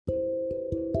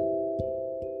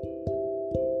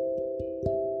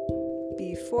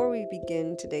Before we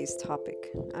begin today's topic,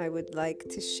 I would like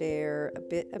to share a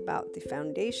bit about the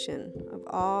foundation of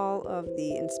all of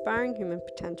the Inspiring Human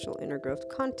Potential Inner Growth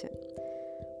content.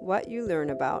 What you learn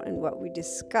about and what we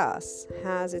discuss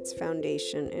has its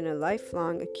foundation in a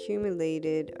lifelong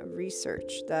accumulated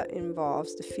research that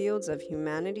involves the fields of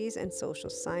humanities and social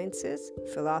sciences,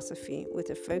 philosophy with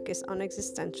a focus on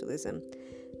existentialism,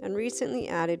 and recently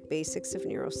added basics of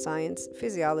neuroscience,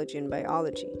 physiology, and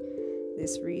biology.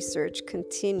 This research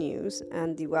continues,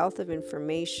 and the wealth of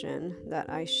information that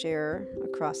I share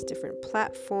across different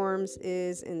platforms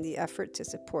is in the effort to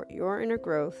support your inner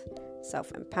growth,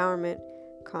 self-empowerment,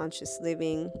 conscious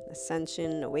living,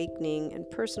 ascension, awakening, and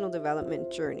personal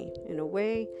development journey in a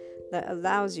way that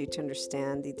allows you to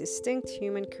understand the distinct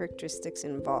human characteristics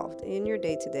involved in your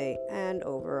day-to-day and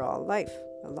overall life,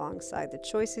 alongside the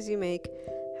choices you make,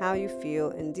 how you feel,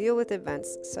 and deal with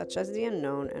events such as the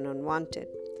unknown and unwanted.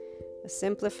 A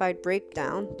simplified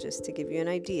breakdown, just to give you an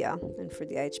idea, and for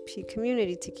the IHP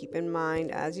community to keep in mind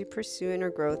as you pursue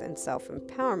inner growth and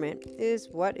self-empowerment, is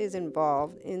what is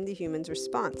involved in the human's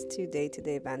response to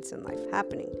day-to-day events and life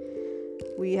happening.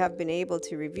 We have been able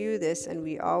to review this, and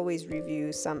we always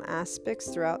review some aspects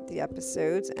throughout the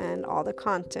episodes and all the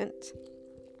content.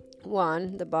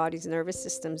 1. The body's nervous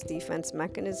system's defense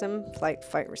mechanism,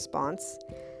 flight-fight response.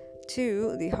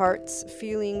 2. The heart's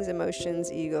feelings,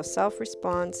 emotions, ego,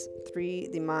 self-response. 3.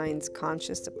 The mind's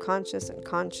conscious, subconscious, and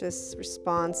conscious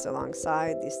response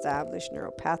alongside the established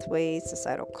neural pathways,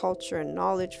 societal culture and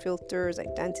knowledge filters,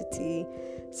 identity,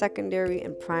 secondary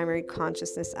and primary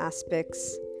consciousness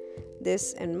aspects.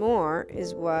 This and more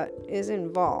is what is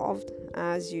involved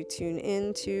as you tune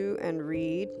into and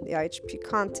read the IHP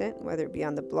content, whether it be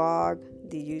on the blog,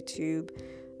 the YouTube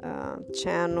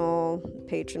channel,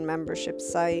 patron membership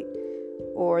site,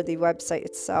 or the website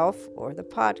itself, or the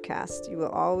podcast. You will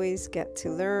always get to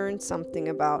learn something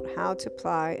about how to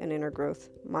apply an inner growth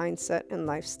mindset and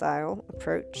lifestyle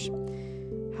approach,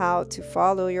 how to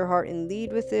follow your heart and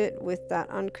lead with it with that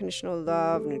unconditional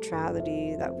love,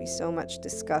 neutrality that we so much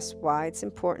discuss, why it's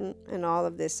important, and all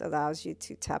of this allows you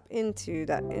to tap into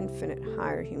that infinite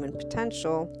higher human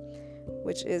potential,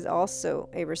 which is also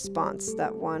a response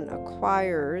that one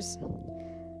acquires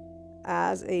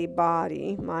as a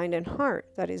body, mind, and heart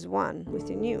that is one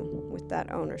within you with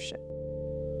that ownership.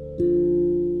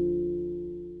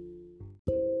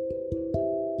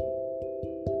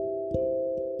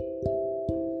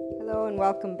 Hello and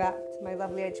welcome back to my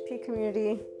lovely HP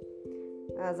community.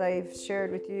 As I've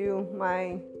shared with you,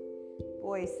 my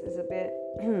voice is a bit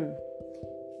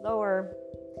lower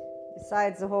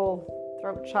besides the whole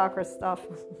throat chakra stuff.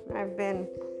 I've been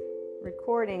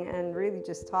recording and really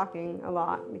just talking a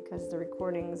lot because the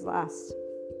recordings last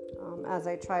as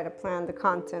I try to plan the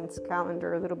contents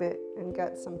calendar a little bit and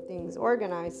get some things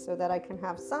organized so that I can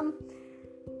have some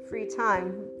free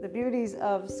time. The beauties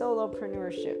of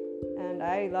solopreneurship, and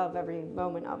I love every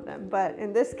moment of them. But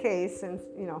in this case, since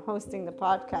hosting the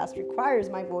podcast requires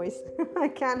my voice, I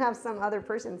can't have some other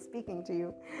person speaking to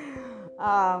you.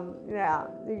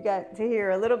 You get to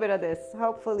hear a little bit of this.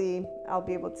 Hopefully I'll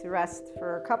be able to rest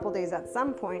for a couple days at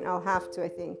some point. I'll have to, I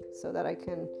think, so that I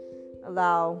can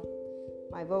allow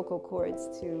my vocal cords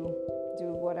to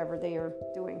do whatever they are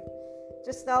doing.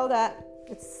 Just know that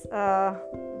it's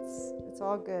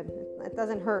all good. It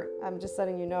doesn't hurt. I'm just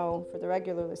letting you know, for the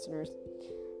regular listeners,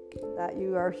 that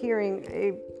you are hearing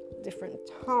a different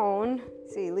tone.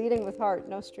 See, leading with heart,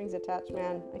 no strings attached,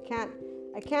 man.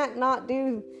 I can't not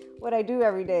do what I do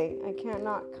every day. I can't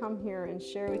not come here and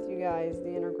share with you guys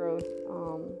the inner growth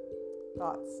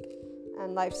thoughts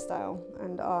and lifestyle,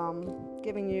 and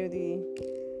giving you the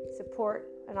support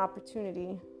and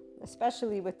opportunity,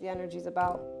 especially with the energies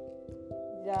about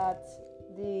that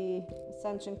the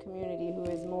Ascension community, who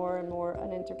is more and more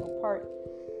an integral part.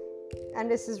 And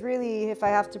this is really, if I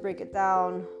have to break it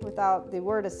down without the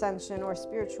word ascension or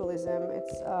spiritualism,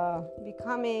 it's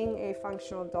becoming a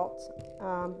functional adult,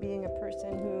 being a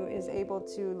person who is able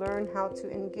to learn how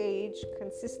to engage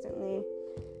consistently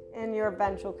in your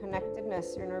ventral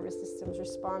connectedness, your nervous system's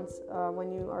response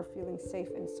when you are feeling safe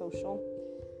and social.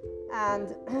 And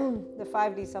the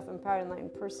 5D self-empowered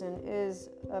enlightened person is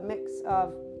a mix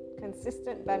of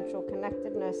consistent ventral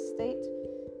connectedness state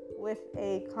with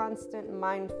a constant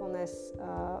mindfulness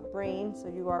brain, so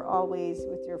you are always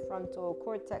with your frontal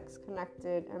cortex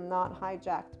connected and not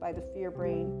hijacked by the fear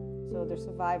brain, so the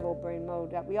survival brain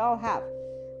mode that we all have.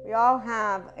 We all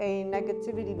have a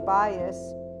negativity bias,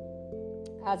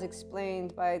 as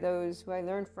explained by those who I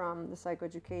learned from the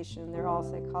psychoeducation. They're all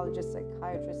psychologists,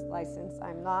 psychiatrists, licensed.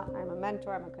 I'm not. I'm a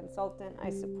mentor. I'm a consultant.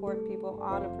 I support people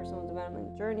on a personal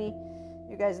development journey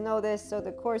You guys know this. So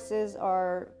the courses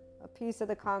are a piece of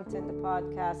the content. The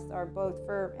podcasts are both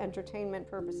for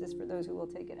entertainment purposes for those who will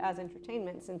take it as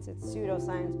entertainment, since it's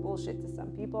pseudoscience bullshit to some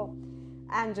people,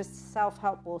 and just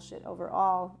self-help bullshit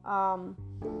overall.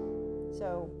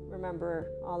 So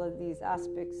remember, all of these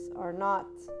aspects are not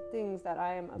things that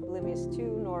I am oblivious to,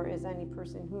 nor is any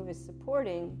person who is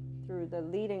supporting through the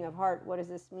leading of heart. What does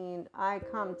this mean? I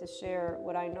come to share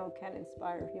what I know can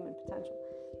inspire human potential.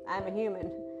 I'm a human,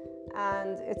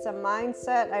 and it's a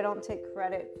mindset. I don't take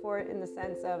credit for it in the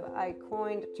sense of I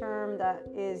coined a term that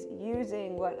is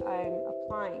using what I'm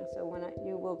applying. So when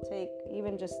you will take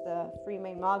even just the free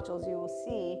main modules, you will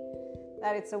see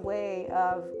that it's a way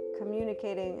of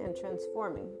communicating and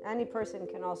transforming. Any person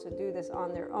can also do this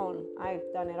on their own. I've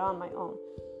done it on my own.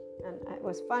 And it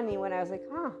was funny when I was like,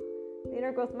 the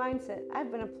inner growth mindset,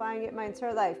 I've been applying it my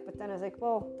entire life. But then I was like,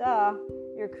 well, duh,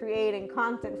 you're creating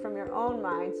content from your own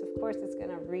mind. So of course it's going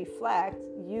to reflect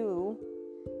you.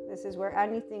 This is where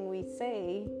anything we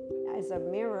say is a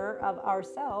mirror of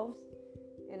ourselves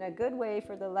in a good way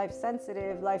for the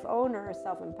life-sensitive, life-owner,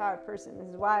 self-empowered person. This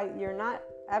is why you're not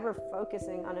ever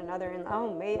focusing on another and,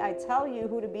 oh, may I tell you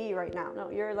who to be right now? No,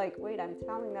 you're like, wait, I'm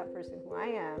telling that person who I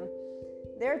am.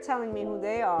 They're telling me who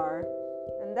they are.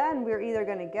 And then we're either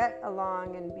going to get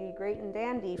along and be great and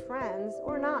dandy friends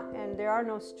or not. And there are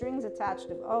no strings attached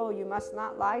of, oh, you must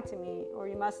not lie to me or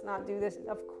you must not do this.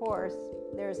 Of course,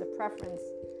 there's a preference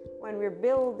when we're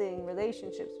building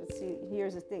relationships. But see,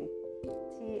 here's the thing.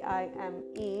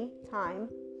 T-I-M-E, time.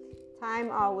 Time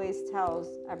always tells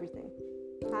everything.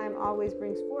 Time always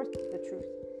brings forth the truth.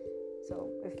 So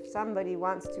if somebody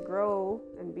wants to grow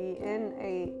and be in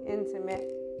a intimate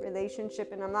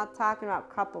relationship, and I'm not talking about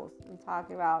couples, I'm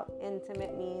talking about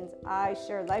intimate means I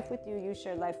share life with you, you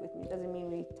share life with me. It doesn't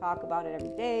mean we talk about it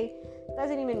every day. It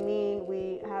doesn't even mean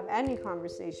we have any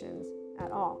conversations at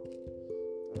all.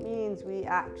 It means we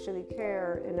actually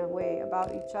care in a way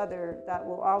about each other that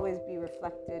will always be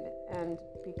reflected, and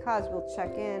because we'll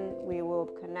check in, we will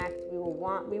connect, we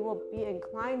will be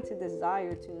inclined to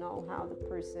desire to know how the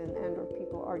person and or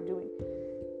people are doing.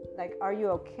 Like, are you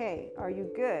okay? Are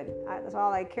you good? That's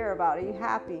all I care about. Are you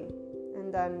happy?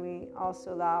 And then we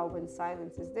also allow when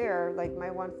silence is there. Like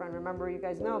my one friend, remember, you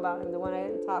guys know about him, the one I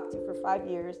didn't talk to for 5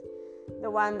 years.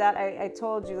 The one that I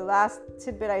told you, the last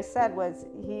tidbit I said was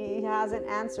he hasn't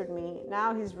answered me.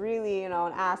 Now he's really, an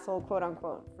asshole, quote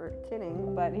unquote, for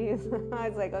kidding. But I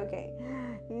was like, okay,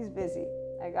 he's busy.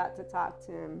 I got to talk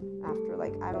to him after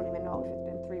I don't even know if it's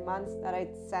been 3 months that I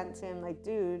sent him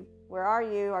dude, where are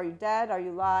you? Are you dead? Are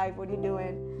you alive? What are you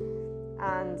doing?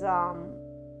 And,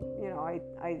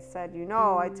 I said,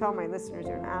 I tell my listeners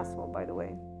you're an asshole, by the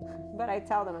way. But I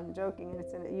tell them I'm joking,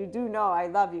 and you do know I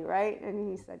love you, right? And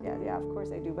he said, yeah, of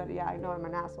course I do. But yeah, I know I'm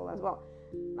an asshole as well.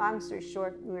 Long story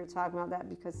short, we were talking about that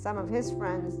because some of his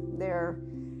friends,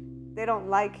 they don't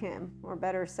like him, or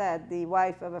better said, the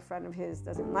wife of a friend of his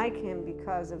doesn't like him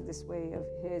because of this way of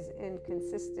his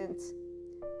inconsistent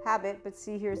habit. But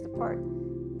see, here's the part.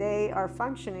 They are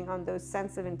functioning on those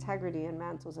sense of integrity and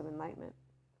mantles of enlightenment.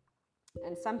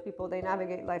 And some people, they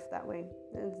navigate life that way.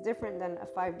 And it's different than a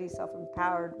 5D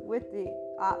self-empowered with the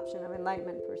option of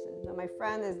enlightenment person. So my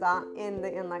friend is not in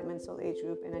the enlightenment soul age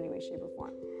group in any way, shape, or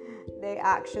form. They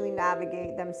actually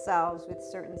navigate themselves with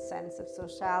certain sense of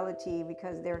sociality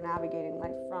because they're navigating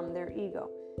life from their ego.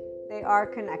 They are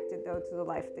connected, though, to the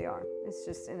life they are. It's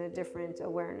just in a different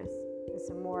awareness. It's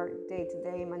a more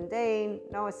day-to-day mundane,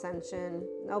 no ascension,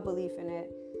 no belief in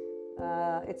it.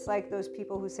 It's like those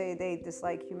people who say they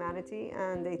dislike humanity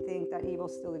and they think that evil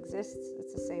still exists.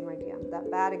 It's the same idea. That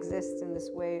bad exists in this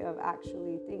way of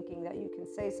actually thinking that you can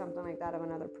say something like that of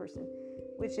another person,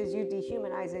 which is you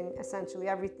dehumanizing essentially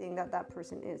everything that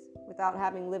person is without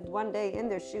having lived one day in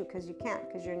their shoe, because you can't,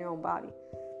 because you're in your own body.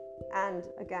 And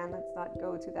again, let's not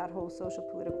go to that whole social,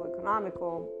 political,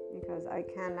 economical, because I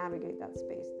can navigate that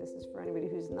space. This is for anybody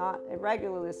who's not a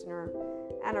regular listener,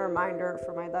 and a reminder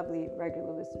for my lovely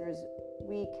regular listeners,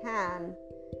 we can,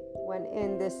 when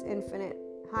in this infinite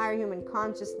higher human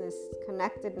consciousness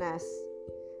connectedness,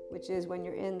 which is when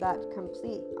you're in that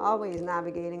complete, always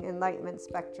navigating enlightenment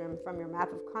spectrum from your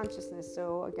map of consciousness.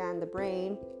 So again, the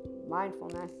brain,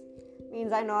 mindfulness,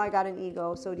 means I know I got an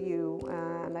ego, so do you,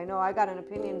 and I know I got an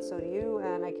opinion, so do you,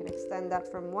 and I can extend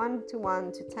that from 1 to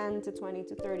 1 to 10 to 20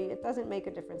 to 30. It doesn't make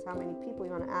a difference how many people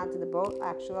you want to add to the boat.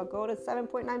 Actually, I'll go to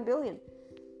 7.9 billion,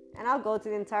 and I'll go to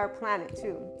the entire planet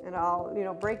too, and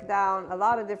I'll break down a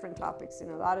lot of different topics in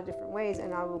a lot of different ways,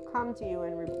 and I will come to you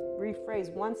and rephrase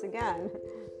once again.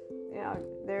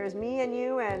 There's me and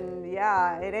you, and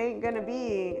yeah, it ain't gonna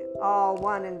be all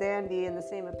one and dandy in the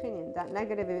same opinion. That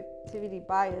negativity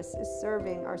bias is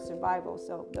serving our survival.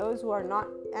 So those who are not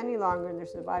any longer in their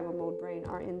survival mode brain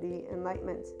are in the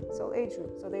enlightenment soul age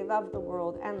group. So they love the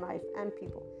world and life and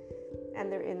people.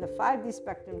 And they're in the 5D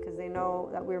spectrum because they know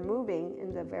that we're moving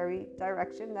in the very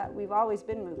direction that we've always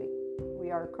been moving.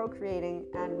 We are co-creating,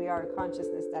 and we are a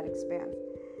consciousness that expands.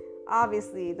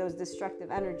 Obviously, those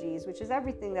destructive energies, which is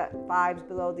everything that vibes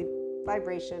below the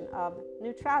vibration of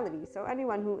neutrality. So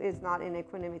anyone who is not in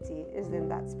equanimity is in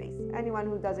that space. Anyone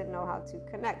who doesn't know how to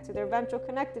connect to their ventral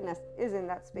connectedness is in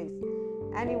that space.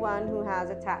 Anyone who has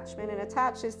attachment and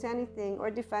attaches to anything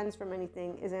or defends from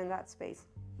anything is in that space.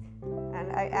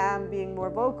 And I am being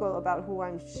more vocal about who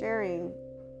I'm sharing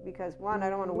because, one, I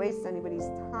don't want to waste anybody's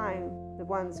time, the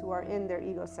ones who are in their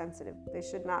ego sensitive. They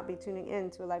should not be tuning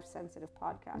in to a life sensitive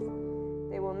podcast.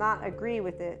 They will not agree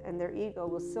with it, and their ego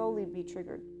will solely be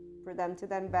triggered for them to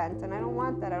then vent. And I don't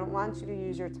want that. I don't want you to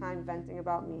use your time venting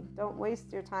about me. Don't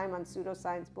waste your time on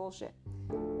pseudoscience bullshit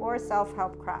or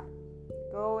self-help crap.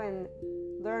 Go and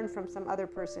learn from some other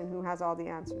person who has all the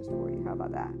answers for you. How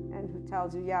about that? And who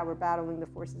tells you, yeah, we're battling the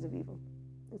forces of evil.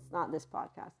 It's not this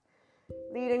podcast.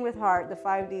 Leading with heart, the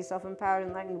 5D self-empowered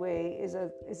enlightened way is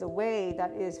a way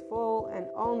that is full and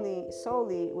only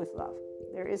solely with love.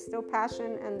 There is still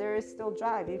passion and there is still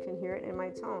drive. You can hear it in my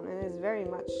tone, and it is very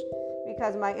much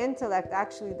because my intellect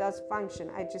actually does function.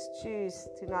 I just choose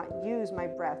to not use my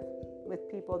breath with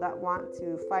people that want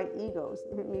to fight egos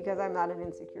because I'm not an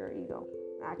insecure ego.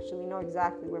 I actually know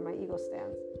exactly where my ego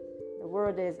stands. The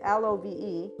word is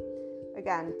LOVE.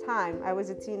 Again, time. I was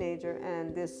a teenager,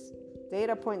 and this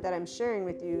data point that I'm sharing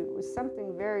with you was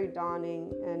something very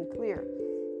dawning and clear.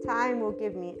 Time will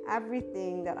give me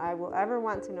everything that I will ever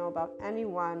want to know about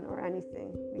anyone or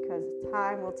anything, because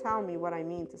time will tell me what I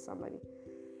mean to somebody.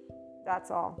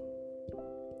 That's all.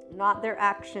 Not their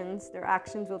actions. Their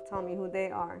actions will tell me who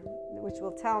they are, which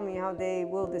will tell me how they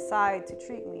will decide to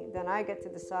treat me. Then I get to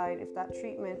decide if that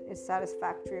treatment is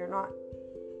satisfactory or not.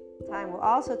 Time will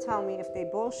also tell me if they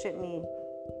bullshit me.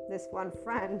 This one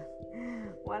friend,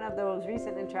 one of those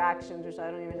recent interactions, which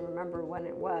I don't even remember when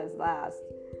it was last,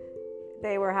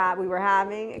 we were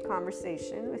having a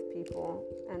conversation with people,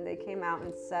 and they came out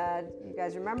and said, you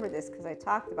guys remember this because I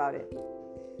talked about it.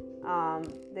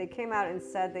 They came out and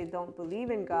said they don't believe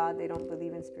in God, they don't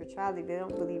believe in spirituality, they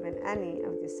don't believe in any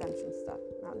of the ascension stuff.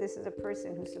 Now, this is a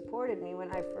person who supported me when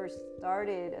I first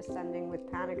started ascending with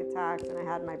panic attacks and I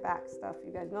had my back stuff.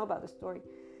 You guys know about the story.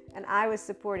 And I was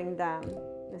supporting them.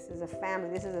 This is a family.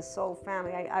 This is a soul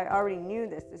family. I already knew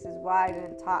this. This is why I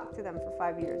didn't talk to them for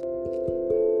 5 years.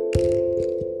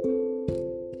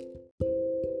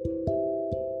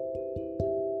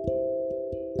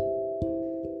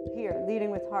 Here,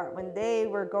 leading with heart. When they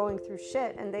were going through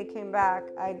shit and they came back,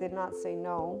 I did not say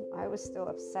no. I was still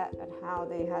upset at how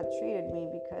they had treated me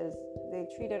because they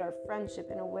treated our friendship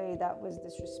in a way that was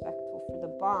disrespectful for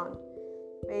the bond.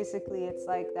 Basically, it's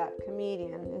like that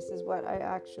comedian. This is what I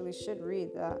actually should read.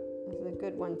 That is a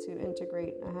good one to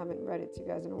integrate. I haven't read it to you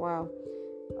guys in a while.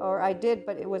 Or I did,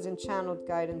 but it was in channeled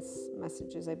guidance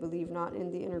messages, I believe, not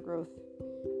in the inner growth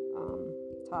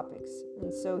topics.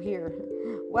 And so here,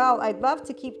 well, I'd love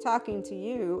to keep talking to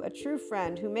you, a true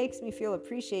friend who makes me feel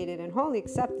appreciated and wholly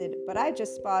accepted, but I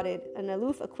just spotted an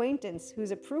aloof acquaintance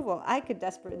whose approval I could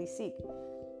desperately seek.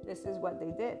 This is what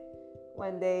they did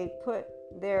when they put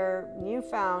their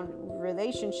newfound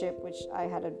relationship, which I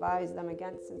had advised them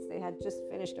against since they had just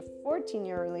finished a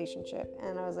 14-year relationship.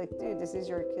 And I was like, dude, this is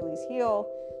your Achilles heel.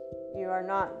 You are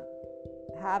not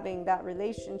having that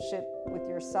relationship with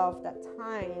yourself, that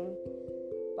time.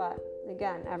 But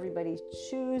again, everybody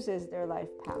chooses their life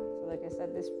path. So like I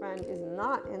said, this friend is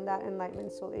not in that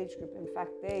enlightenment soul age group. In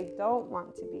fact, they don't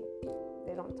want to be.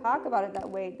 They don't talk about it that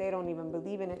way. They don't even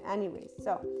believe in it anyways.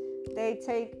 So they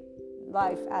take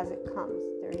life as it comes.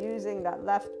 They're using that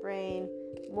left brain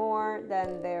more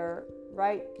than their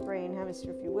right brain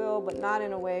hemisphere, if you will, but not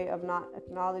in a way of not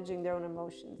acknowledging their own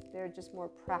emotions. They're just more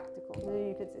practical.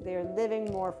 You could say they're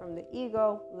living more from the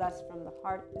ego, less from the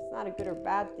heart. It's not a good or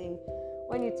bad thing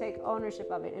when you take ownership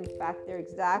of it. In fact, they're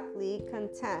exactly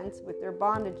content with their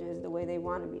bondages the way they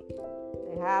want to be.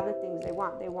 They have the things they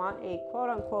want. They want a quote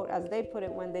unquote, as they put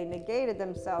it, when they negated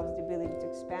themselves the ability to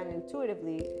expand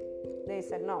intuitively, they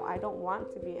said, no, I don't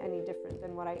want to be any different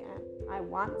than what I am. I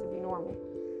want to be normal.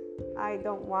 I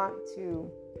don't want to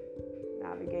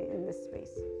navigate in this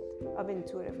space of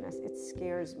intuitiveness. It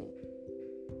scares me.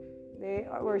 They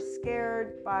were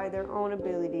scared by their own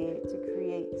ability to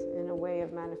create in a way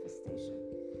of manifestation.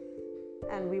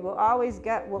 And we will always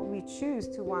get what we choose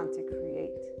to want to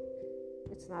create.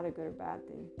 It's not a good or bad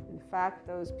thing. In fact,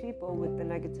 those people with the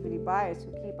negativity bias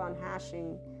who keep on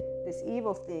hashing this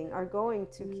evil thing are going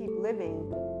to keep living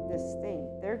this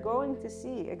thing. They're going to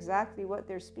see exactly what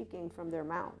they're speaking from their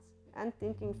mouths and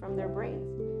thinking from their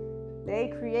brains. They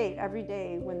create every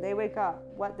day when they wake up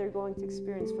what they're going to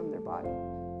experience from their body.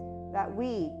 That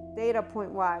we, data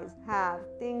point wise, have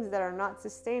things that are not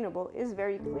sustainable is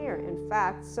very clear. In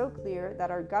fact, so clear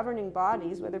that our governing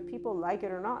bodies, whether people like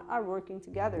it or not, are working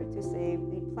together to save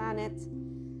the planet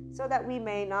so that we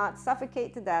may not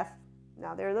suffocate to death.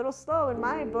 Now, they're a little slow in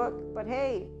my book, but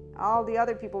hey, all the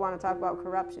other people want to talk about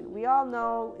corruption. We all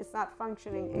know it's not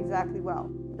functioning exactly well.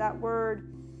 That word,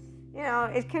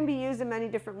 it can be used in many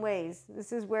different ways.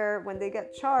 This is where when they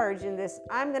get charged in this,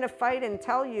 I'm going to fight and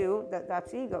tell you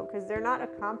that's ego, because they're not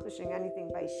accomplishing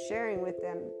anything by sharing with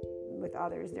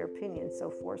others, their opinions so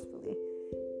forcefully.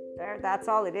 That's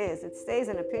all it is. It stays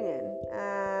an opinion.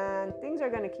 And things are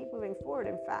going to keep moving forward,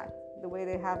 in fact, the way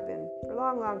they have been for a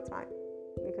long, long time,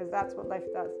 because that's what life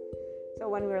does. So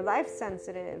when we're life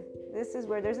sensitive, this is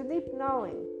where there's a deep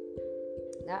knowing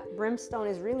that brimstone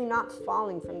is really not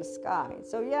falling from the sky.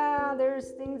 So yeah,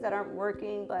 there's things that aren't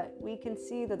working, but we can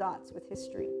see the dots with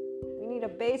history. We need a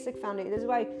basic foundation. This is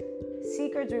why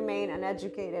seekers remain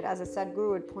uneducated, as a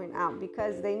Sadhguru would point out,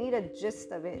 because they need a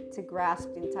gist of it to grasp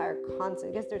the entire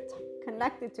concept. Because they're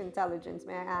connected to intelligence,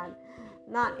 may I add,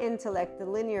 not intellect, the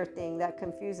linear thing that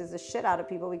confuses the shit out of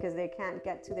people because they can't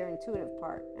get to their intuitive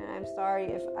part. And I'm sorry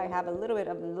if I have a little bit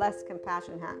of less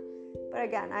compassion hat. But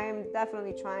again, I am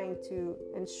definitely trying to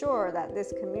ensure that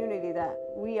this community that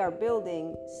we are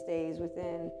building stays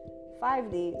within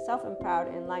 5D,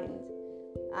 self-empowered, enlightened.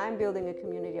 I'm building a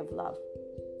community of love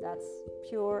that's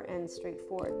pure and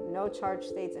straightforward. No charge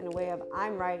states in a way of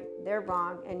I'm right, they're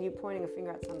wrong, and you pointing a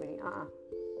finger at somebody.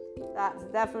 That's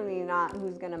definitely not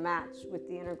who's going to match with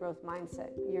the inner growth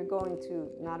mindset. You're going to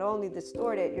not only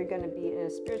distort it, you're going to be in a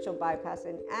spiritual bypass,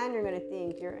 and you're going to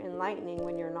think you're enlightening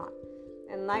when you're not.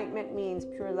 Enlightenment means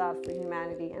pure love for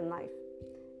humanity and life.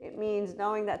 It means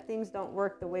knowing that things don't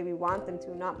work the way we want them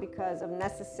to, not because of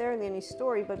necessarily any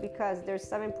story, but because there's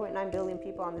 7.9 billion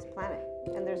people on this planet,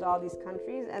 and there's all these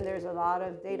countries, and there's a lot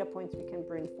of data points we can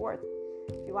bring forth.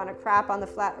 If you want to crap on the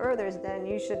flat earthers, then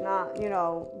you should not,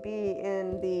 be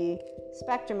in the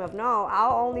spectrum of, no,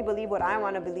 I'll only believe what I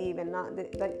want to believe, and not,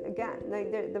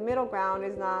 the middle ground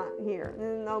is not here.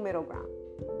 There's no middle ground.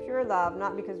 Pure love,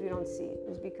 not because we don't see it,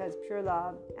 is because pure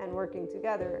love and working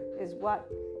together is what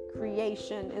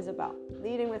creation is about.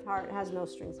 Leading with heart has no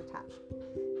strings attached.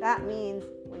 That means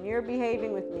when you're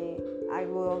behaving with me, I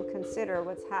will consider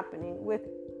what's happening with,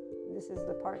 this is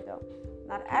the part though,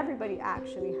 not everybody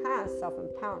actually has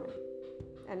self-empowerment.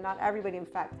 And not everybody, in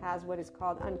fact, has what is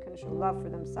called unconditional love for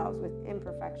themselves with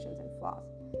imperfections and flaws.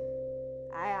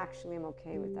 I actually am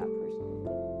okay with that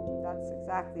personally. That's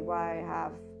exactly why I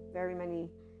have very many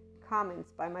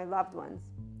comments by my loved ones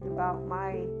about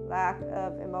my lack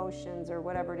of emotions or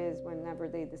whatever it is whenever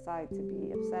they decide to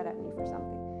be upset at me for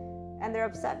something. And they're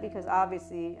upset because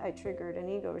obviously I triggered an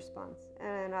ego response.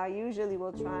 And I usually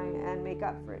will try and make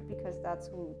up for it because that's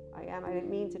who I am. I didn't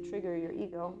mean to trigger your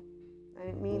ego. I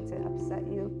didn't mean to upset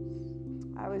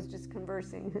you. I was just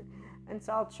conversing. And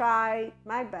so I'll try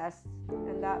my best.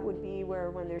 And that would be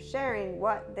where when they're sharing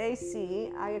what they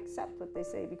see, I accept what they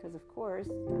say because, of course,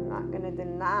 I'm not going to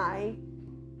deny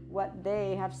what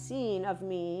they have seen of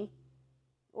me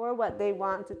or what they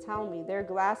want to tell me. Their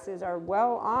glasses are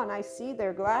well on. I see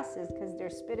their glasses because they're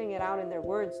spitting it out in their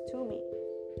words to me.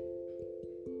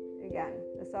 Again,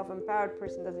 the self-empowered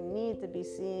person doesn't need to be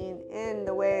seen in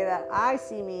the way that I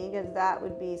see me because that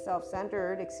would be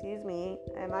self-centered. Excuse me.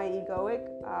 Am I egoic?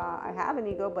 I have an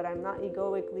ego, but I'm not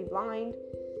egoically blind.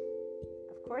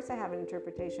 Of course I have an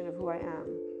interpretation of who I am.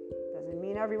 Doesn't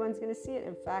mean everyone's going to see it.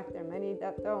 In fact, there are many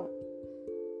that don't.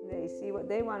 They see what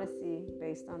they want to see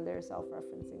based on their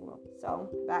self-referencing world. So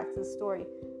back to the story.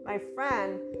 My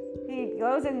friend, he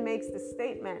goes and makes the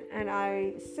statement, and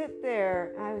I sit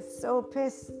there. I was so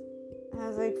pissed. I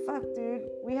was like, fuck, dude.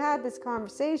 We had this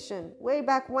conversation way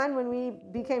back when we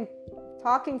became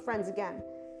talking friends again.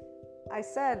 I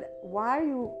said, why are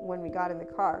you, when we got in the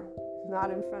car,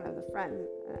 not in front of the friend.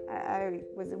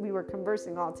 We were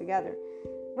conversing all together.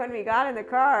 When we got in the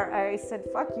car, I said,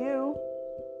 fuck you.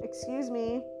 Excuse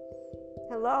me.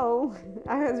 Hello.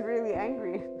 I was really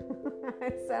angry.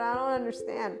 I said, I don't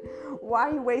understand. Why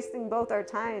are you wasting both our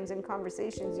times in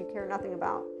conversations you care nothing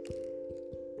about?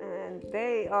 And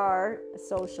they are a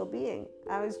social being.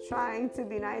 I was trying to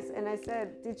be nice, and I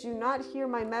said, did you not hear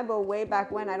my memo way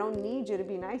back when? I don't need you to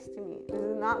be nice to me. This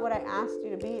is not what I asked you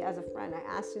to be as a friend. I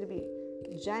asked you to be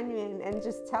genuine and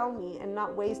just tell me and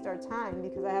not waste our time,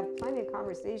 because I have plenty of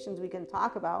conversations we can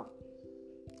talk about.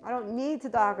 I don't need to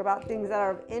talk about things that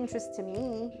are of interest to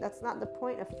me. That's not the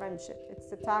point of friendship. It's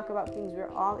to talk about things we're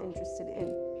all interested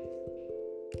in.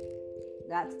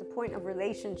 That's the point of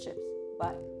relationships.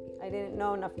 But I didn't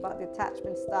know enough about the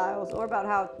attachment styles or about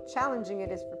how challenging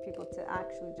it is for people to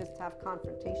actually just have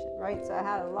confrontation, right? So I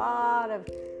had a lot of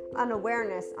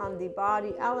unawareness on the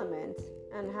body element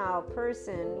and how a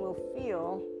person will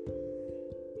feel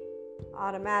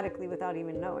automatically without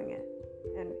even knowing it.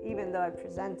 And even though I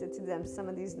presented to them some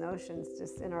of these notions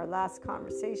just in our last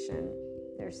conversation,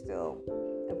 they're still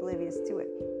oblivious to it.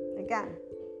 Again,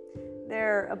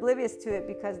 they're oblivious to it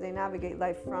because they navigate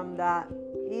life from that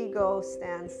ego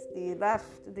stance, the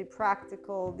left, the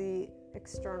practical, the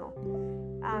external.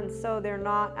 And so they're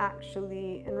not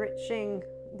actually enriching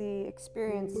the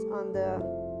experience on the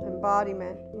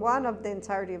embodiment, one, of the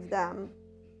entirety of them,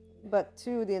 but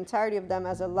two, the entirety of them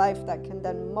as a life that can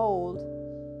then mold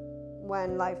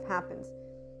when life happens.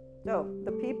 So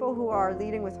the people who are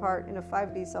leading with heart in a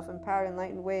 5D self-empowered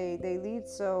enlightened way, they lead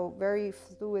so very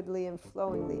fluidly and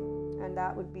flowingly. And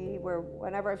that would be where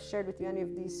whenever I've shared with you any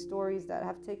of these stories that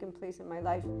have taken place in my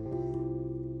life,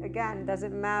 again,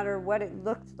 doesn't matter what it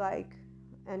looked like,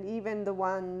 and even the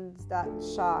ones that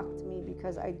shocked me,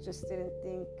 because I just didn't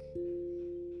think,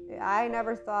 I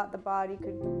never thought the body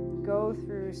could go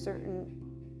through certain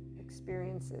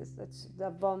experiences. That's the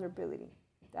vulnerability.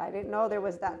 I didn't know there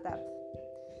was that depth.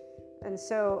 And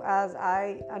so as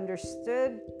I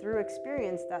understood through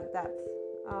experience that depth,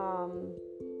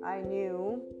 I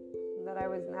knew that I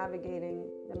was navigating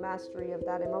the mastery of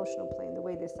that emotional plane, the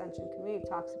way the Ascension community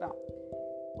talks about.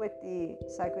 With the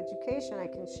psychoeducation, I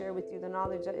can share with you the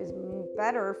knowledge that is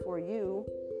better for you,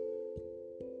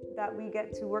 that we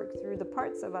get to work through the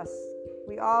parts of us.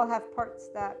 We all have parts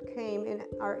that came in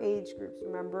our age groups,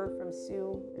 remember, from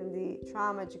Sue in the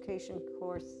trauma education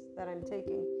course that I'm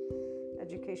taking,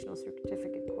 educational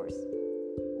certificate course.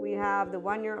 We have the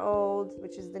 1-year-old,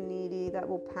 which is the needy, that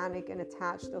will panic and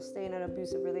attach. They'll stay in an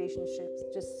abusive relationships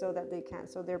just so that they can.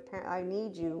 So their I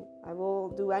need you. I will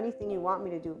do anything you want me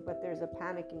to do, but there's a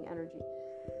panicking energy.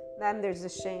 Then there's the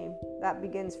shame that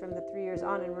begins from the 3 years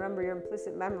on. And remember, your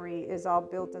implicit memory is all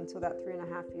built until that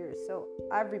 3.5 years. So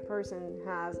every person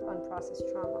has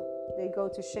unprocessed trauma. They go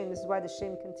to shame. This is why the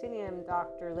shame continuum,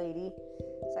 Dr. Lady,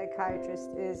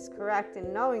 psychiatrist, is correct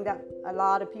in knowing that a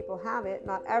lot of people have it.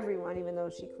 Not everyone, even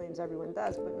though she claims everyone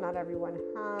does, but not everyone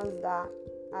has that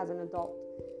as an adult.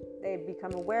 They've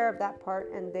become aware of that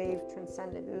part and they've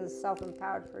transcended. It is a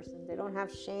self-empowered person. They don't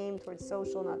have shame towards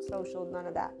social, not social, none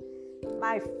of that.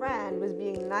 My friend was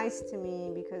being nice to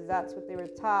me because that's what they were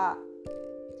taught,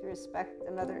 to respect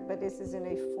another, but this is in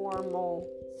a formal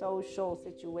social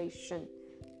situation,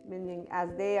 meaning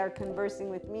as they are conversing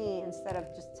with me, instead of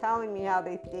just telling me how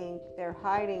they think, they're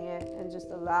hiding it and just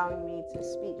allowing me to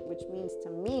speak, which means to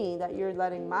me that you're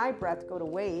letting my breath go to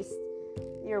waste.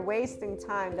 You're wasting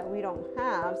time that we don't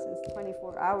have, since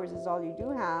 24 hours is all you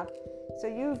do have. So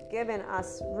you've given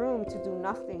us room to do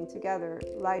nothing together.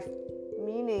 Life,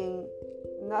 meaning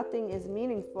nothing is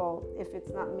meaningful if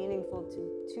it's not meaningful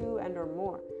to two and or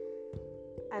more.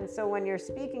 And so when you're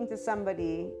speaking to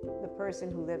somebody, the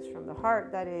person who lives from the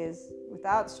heart, that is,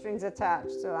 without strings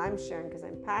attached. So I'm sharing because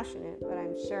I'm passionate, but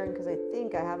I'm sharing because I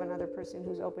think I have another person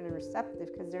who's open and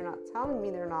receptive, because they're not telling me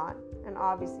they're not, and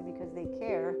obviously because they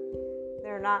care.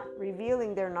 They're not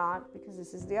revealing they're not, because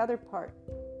this is the other part.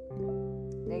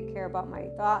 They care about my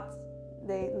thoughts.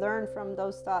 They learn from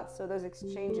those thoughts, so those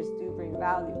exchanges do bring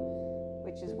value,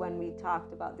 which is when we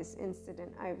talked about this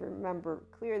incident. I remember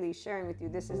clearly sharing with you,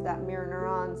 this is that mirror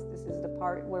neurons. This is the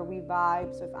part where we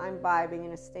vibe. So if I'm vibing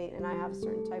in a state and I have a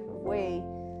certain type of way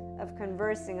of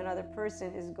conversing, another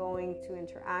person is going to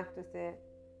interact with it,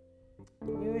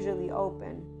 usually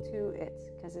open to it,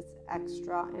 because it's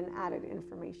extra and added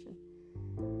information.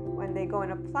 When they go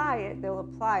and apply it, they'll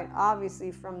apply it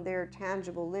obviously from their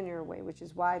tangible linear way, which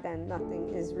is why then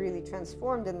nothing is really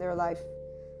transformed in their life.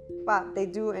 But they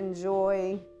do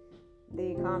enjoy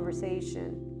the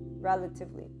conversation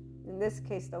relatively. In this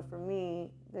case, though, for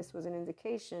me, this was an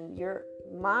indication your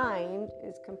mind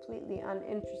is completely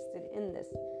uninterested in this.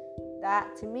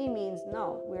 That to me means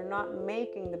no, we're not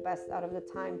making the best out of the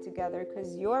time together,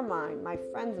 because your mind, my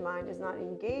friend's mind, is not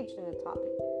engaged in a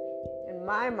topic. And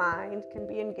my mind can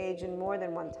be engaged in more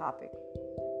than one topic.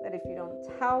 But if you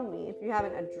don't tell me, if you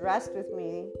haven't addressed with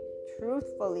me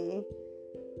truthfully,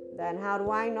 then how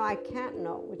do I know? I can't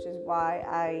know, which is why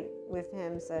I, with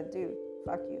him, said, dude,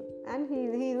 fuck you. And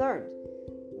he learned.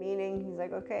 meaning he's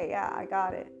like, okay, yeah, I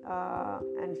got it.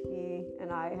 And he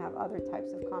and I have other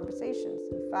types of conversations.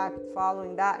 In fact,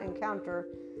 following that encounter,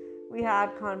 we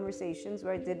had conversations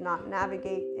where I did not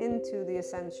navigate into the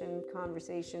ascension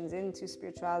conversations, into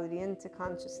spirituality, into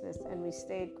consciousness, and we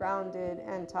stayed grounded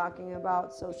and talking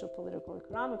about social, political,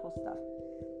 economical stuff,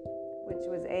 which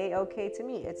was okay to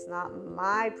me. It's not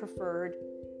my preferred,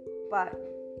 but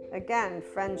again,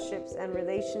 friendships and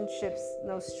relationships,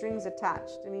 no strings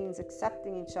attached. It means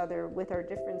accepting each other with our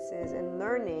differences and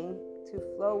learning to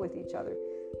flow with each other.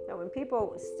 Now, when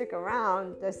people stick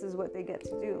around, this is what they get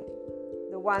to do.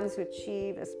 The ones who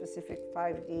achieve a specific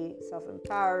 5D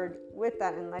self-empowered with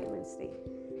that enlightenment state.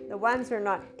 The ones who are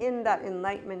not in that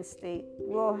enlightenment state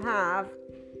will have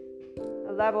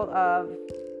a level of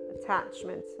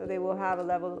attachment. So they will have a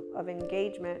level of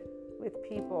engagement with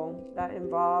people that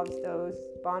involves those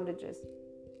bondages,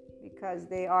 because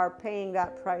they are paying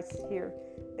that price here.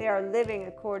 They are living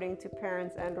according to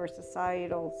parents and or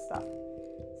societal stuff.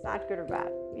 It's not good or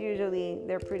bad. Usually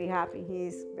they're pretty happy.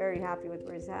 He's very happy with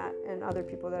where he's at, and other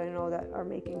people that I know that are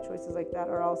making choices like that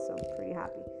are also pretty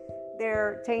happy.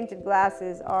 Their tainted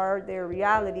glasses are their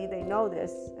reality. They know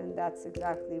this, and that's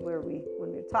exactly where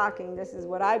when we're talking, this is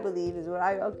what I believe is what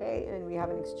and we have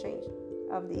an exchange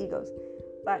of the egos.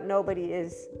 But nobody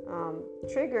is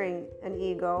triggering an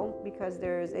ego, because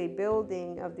there's a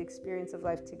building of the experience of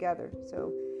life together.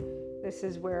 So this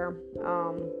is where,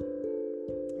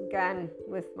 again,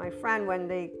 with my friend, when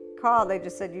they called, they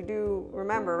just said, you do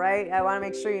remember, right? I want to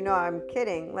make sure you know I'm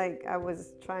kidding. Like, I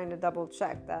was trying to double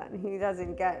check that. And he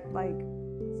doesn't get, like,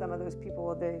 some of those people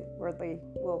where they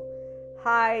will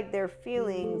hide their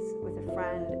feelings with a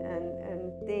friend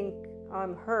and think, oh,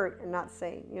 I'm hurt, and not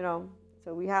say,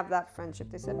 So we have that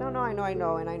friendship. They said, no, I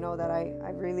know. And I know that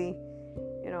I really,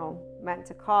 meant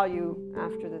to call you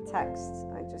after the text.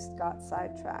 I just got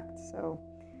sidetracked. So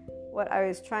what I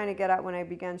was trying to get at when I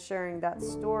began sharing that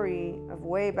story of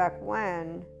way back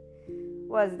when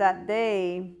was that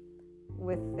they,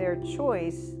 with their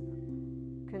choice,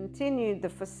 continued the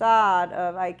facade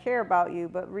of I care about you,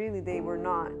 but really they were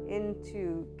not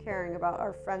into caring about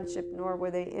our friendship, nor were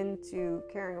they into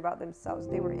caring about themselves.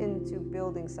 They were into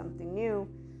building something new,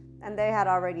 and they had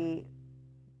already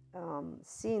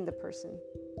seen the person,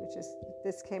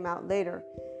 this came out later,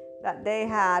 that they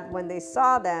had, when they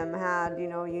saw them, had,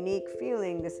 unique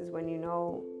feeling. This is when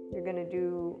you're going to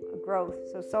do a growth.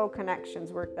 So soul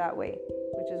connections work that way,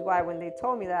 which is why when they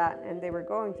told me that, and they were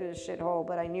going through the shithole,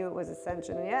 but I knew it was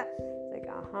ascension. And yeah, it's like,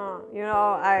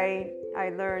 I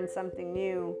learned something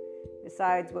new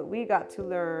besides what we got to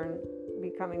learn,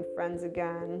 becoming friends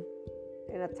again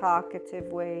in a talkative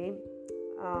way,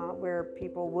 where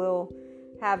people will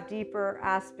have deeper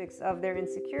aspects of their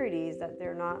insecurities that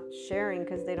they're not sharing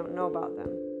because they don't know about them.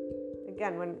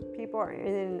 Again, when people are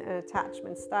in an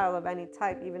attachment style of any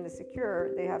type, even the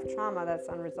secure, they have trauma that's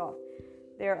unresolved.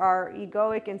 There are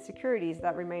egoic insecurities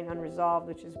that remain unresolved,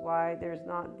 which is why there's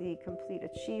not the complete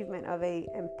achievement of a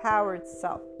empowered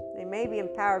self. They may be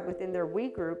empowered within their we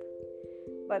group,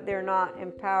 but they're not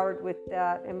empowered with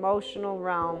that emotional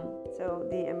realm. So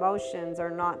the emotions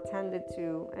are not tended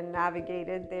to and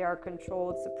navigated. They are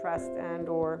controlled, suppressed, and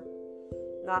or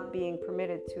not being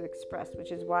permitted to express,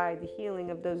 which is why the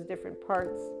healing of those different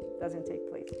parts doesn't take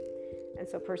place. And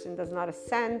so a person does not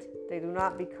ascend. They do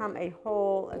not become a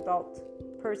whole adult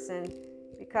person,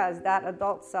 because that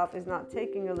adult self is not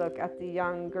taking a look at the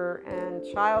younger and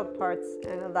child parts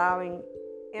and allowing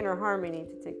inner harmony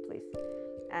to take place.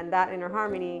 And that inner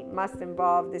harmony must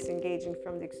involve disengaging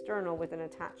from the external with an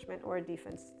attachment or a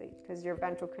defense state, because your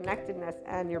ventral connectedness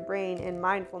and your brain in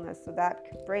mindfulness, so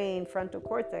that brain frontal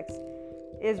cortex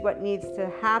is what needs to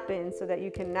happen so that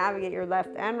you can navigate your left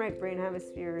and right brain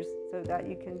hemispheres, so that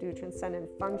you can do transcendent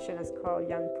function, as Carl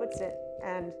Jung puts it,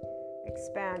 and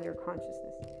expand your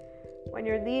consciousness. When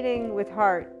you're leading with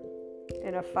heart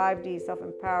in a 5D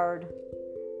self-empowered,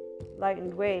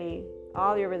 lightened way,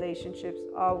 all your relationships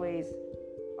always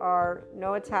are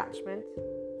no attachment,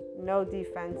 no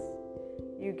defense.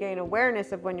 You gain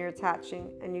awareness of when you're attaching,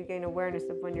 and you gain awareness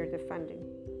of when you're defending.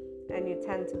 And you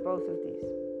tend to both of these.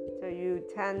 So you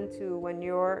tend to, when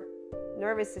your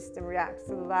nervous system reacts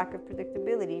to the lack of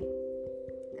predictability,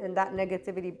 and that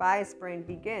negativity bias brain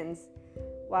begins,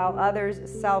 while others'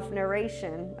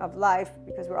 self-narration of life,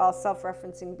 because we're all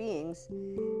self-referencing beings,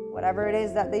 whatever it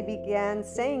is that they began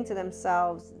saying to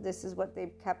themselves, this is what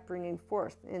they've kept bringing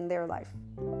forth in their life.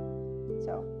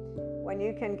 So when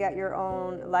you can get your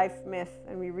own life myth,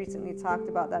 and we recently talked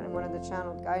about that in one of the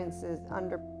channeled guidances,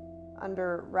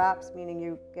 under wraps, meaning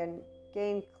you can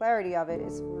gain clarity of it,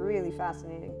 is really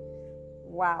fascinating.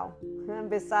 wow.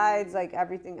 Besides like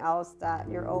everything else that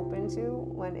you're open to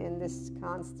when in this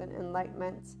constant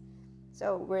enlightenment.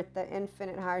 So with the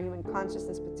infinite higher human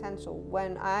consciousness potential,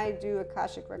 when I do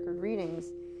Akashic record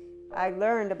readings, I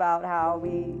learned about how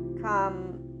we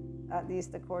come, at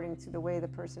least according to the way the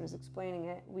person is explaining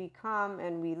it, we come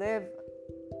and we live,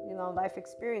 life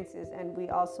experiences, and we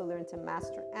also learn to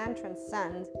master and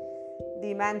transcend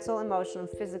the mental, emotional,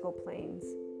 and physical planes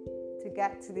to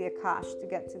get to the Akash, to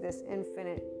get to this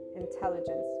infinite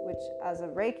intelligence, which as a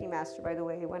Reiki master, by the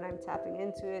way, when I'm tapping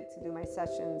into it to do my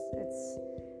sessions,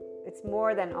 it's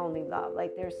more than only love.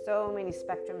 Like there's so many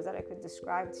spectrums that I could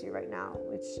describe to you right now,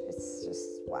 which it's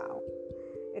just wow.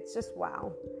 It's just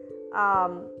wow.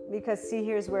 Because see,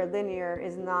 here's where linear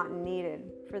is not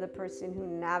needed for the person who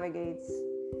navigates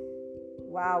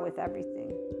wow with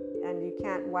everything. And you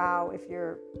can't wow if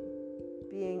you're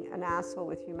being an asshole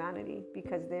with humanity,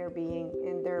 because they're being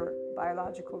in their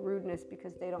biological rudeness,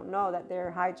 because they don't know that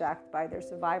they're hijacked by their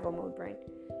survival mode brain.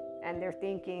 And they're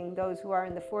thinking, those who are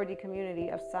in the 4D community,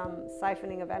 of some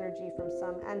siphoning of energy from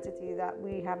some entity that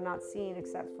we have not seen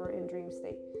except for in dream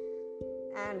state.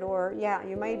 And or, yeah,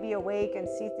 you might be awake and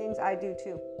see things. I do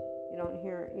too. You don't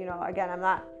hear, again, I'm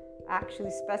not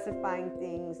actually specifying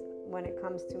things when it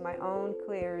comes to my own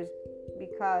clears,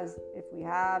 because if we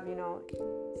have,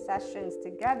 sessions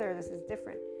together, this is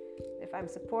different. If I'm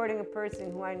supporting a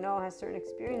person who I know has certain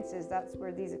experiences, that's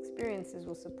where these experiences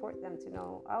will support them to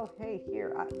know, oh, hey,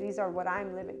 here, these are what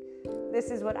I'm living. This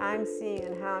is what I'm seeing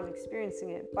and how I'm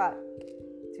experiencing it. But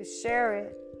to share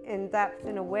it in depth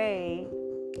in a way,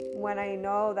 when I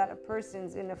know that a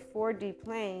person's in a 4D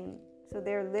plane, so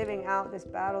they're living out this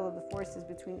battle of the forces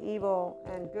between evil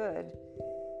and good,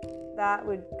 that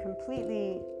would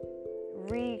completely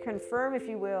reconfirm, if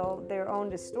you will, their own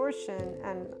distortion.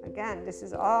 And again, this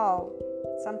is all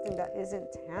something that isn't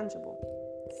tangible.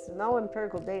 It's no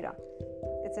empirical data.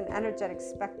 It's an energetic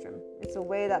spectrum. It's a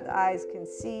way that the eyes can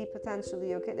see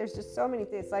potentially. Okay, there's just so many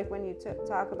things. It's like when you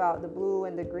talk about the blue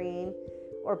and the green,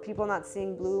 or people not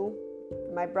seeing blue.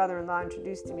 My brother-in-law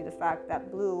introduced to me the fact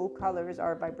that blue colors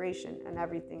are vibration, and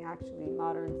everything, actually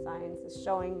modern science is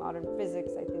showing, modern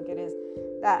physics I think it is,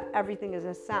 that everything is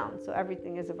a sound, so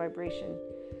everything is a vibration.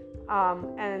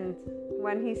 And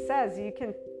when he says you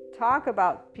can talk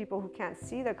about people who can't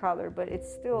see the color, but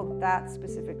it's still that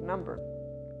specific number.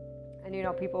 And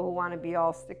people who want to be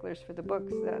all sticklers for the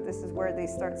books, this is where they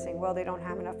start saying, well, they don't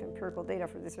have enough empirical data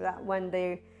for this or that,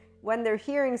 when they're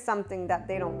hearing something that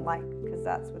they don't like, because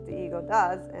that's what the ego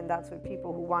does, and that's what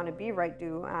people who want to be right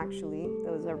do, actually.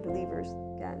 Those are believers.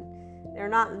 Again, they're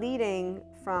not leading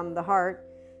from the heart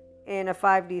in a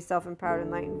 5D self-empowered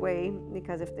enlightened way,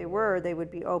 because if they were, they would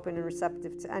be open and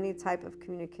receptive to any type of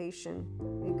communication,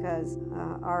 because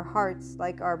our hearts,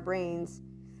 like our brains,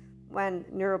 when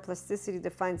neuroplasticity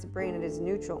defines the brain, it is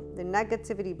neutral. The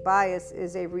negativity bias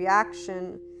is a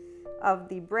reaction of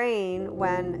the brain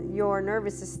when your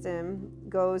nervous system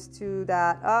goes to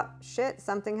that, oh shit,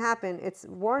 something happened. It's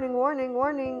warning, warning,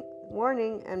 warning,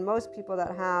 warning. And most people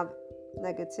that have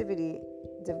negativity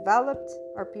developed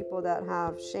are people that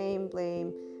have shame,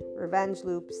 blame, revenge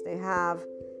loops. They have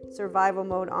survival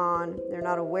mode on. They're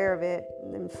not aware of it.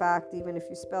 In fact, even if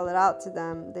you spell it out to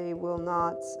them, they will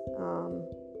not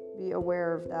be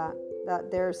aware of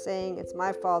that they're saying it's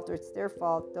my fault or it's their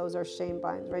fault. Those are shame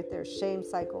binds right there. Shame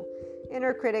cycle.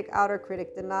 Inner critic, outer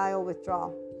critic, denial,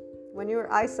 withdrawal. When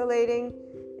you're isolating,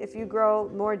 if you grow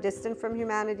more distant from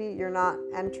humanity, you're not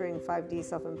entering 5D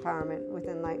self-empowerment with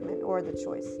enlightenment or the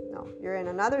choice. No, you're in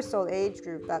another soul age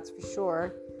group, that's for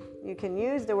sure. You can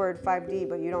use the word 5D,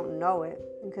 but you don't know it.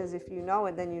 Because if you know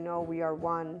it, then you know we are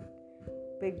one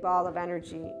big ball of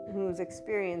energy whose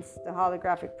experience, the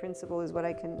holographic principle is what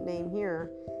I can name here.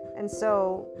 And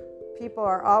so people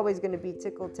are always going to be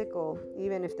tickle,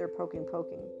 even if they're poking,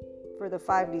 for the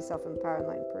 5D self-empowered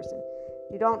enlightened person.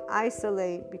 You don't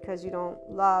isolate because you don't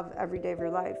love every day of your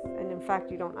life. And in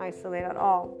fact, you don't isolate at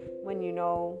all when you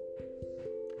know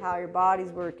how your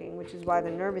body's working, which is why the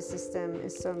nervous system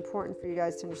is so important for you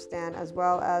guys to understand, as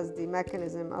well as the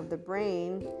mechanism of the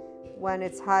brain when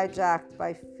it's hijacked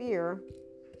by fear.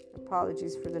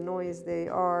 Apologies for the noise. They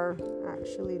are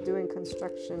actually doing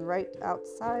construction right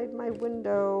outside my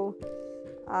window.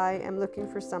 I am looking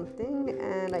for something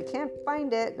and I can't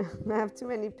find it. I have too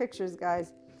many pictures,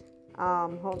 guys.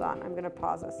 Hold on, I'm gonna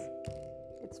pause us.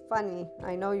 It's funny,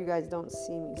 I know you guys don't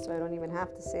see me, so I don't even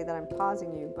have to say that I'm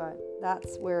pausing you, but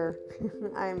that's where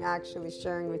I'm actually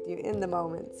sharing with you in the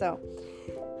moment. So,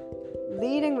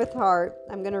 leading with heart,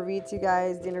 I'm gonna read to you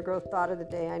guys the inner growth thought of the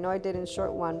day. I know I did in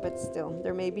short one, but still,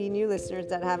 there may be new listeners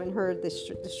that haven't heard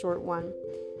the short one.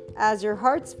 As your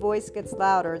heart's voice gets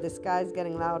louder, this guy's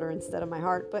getting louder instead of my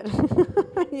heart, but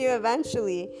you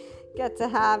eventually get to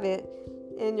have it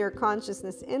in your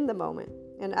consciousness in the moment.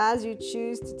 And as you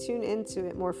choose to tune into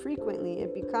it more frequently,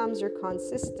 it becomes your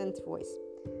consistent voice.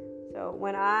 So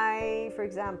when I, for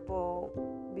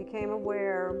example, became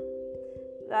aware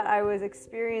that I was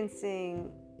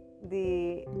experiencing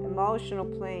the emotional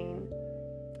plane,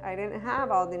 I didn't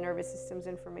have all the nervous system's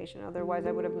information. Otherwise,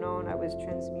 I would have known I was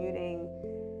transmuting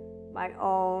my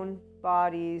own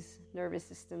body's nervous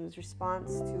system's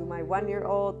response to my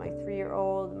 1-year-old, my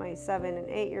 3-year-old, my 7 and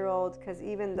 8-year-old. Because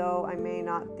even though I may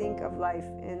not think of life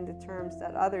in the terms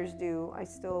that others do, I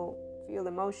still feel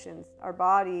emotions. Our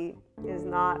body is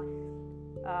not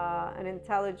an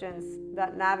intelligence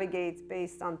that navigates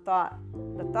based on thought.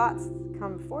 The thoughts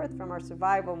come forth from our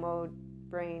survival mode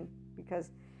brain,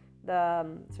 because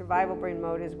the survival brain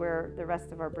mode is where the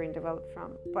rest of our brain developed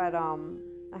from. But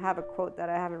I have a quote that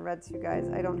I haven't read to you guys.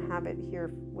 I don't have it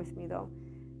here with me though.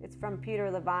 It's from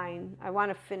Peter Levine. I want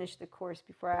to finish the course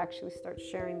before I actually start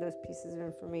sharing those pieces of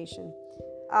information.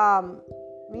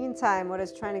 Meantime, what I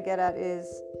was trying to get at is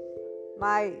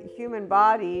my human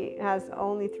body has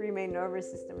only 3 main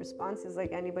nervous system responses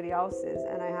like anybody else's,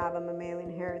 and I have a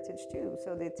mammalian heritage too.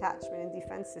 So the attachment and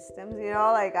defense systems,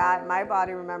 like my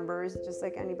body remembers just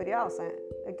like anybody else.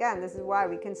 Again, this is why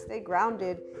we can stay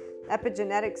grounded.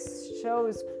 Epigenetics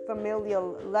shows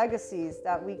familial legacies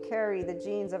that we carry the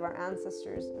genes of our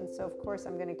ancestors. And so, of course,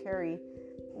 I'm going to carry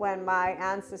when my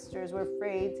ancestors were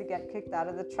afraid to get kicked out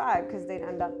of the tribe because they'd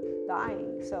end up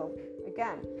dying. So,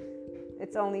 again,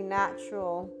 it's only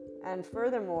natural. And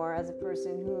furthermore, as a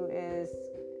person who is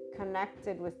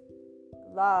connected with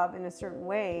love in a certain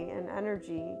way and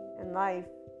energy and life,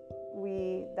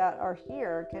 we that are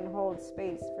here can hold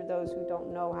space for those who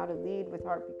don't know how to lead with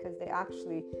heart, because they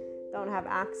actually don't have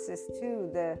access to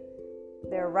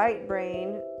their right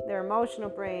brain. Their emotional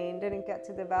brain didn't get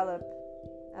to develop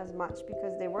as much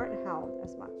because they weren't held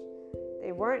as much.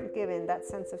 They weren't given that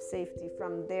sense of safety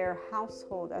from their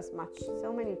household as much.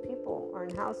 So many people are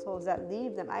in households that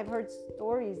leave them. I've heard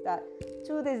stories that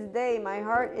to this day my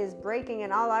heart is breaking,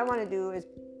 and all I want to do is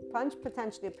punch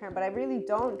potentially a parent, but I really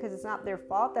don't, because it's not their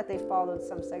fault that they followed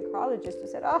some psychologist who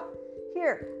said,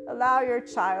 here, allow your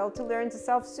child to learn to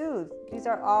self-soothe. These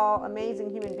are all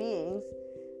amazing human beings,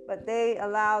 but they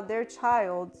allowed their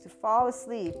child to fall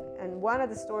asleep. And one of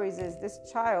the stories is this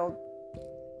child,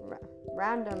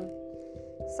 random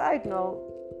side note,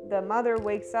 the mother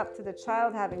wakes up to the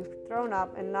child having thrown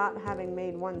up and not having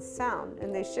made one sound.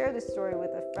 And they share this story with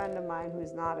a friend of mine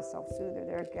who's not a self-soother.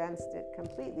 They're against it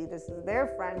completely. This is their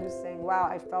friend who's saying, wow,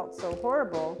 I felt so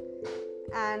horrible.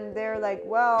 And they're like,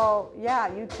 well,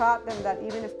 yeah, you taught them that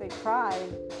even if they cried,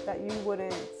 that you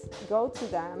wouldn't go to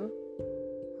them.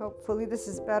 Hopefully this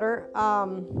is better.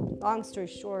 Long story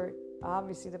short,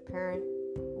 obviously the parent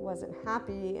wasn't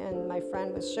happy, and my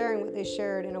friend was sharing what they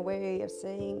shared in a way of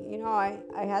saying, I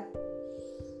had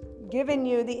given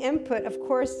you the input. Of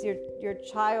course, your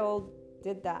child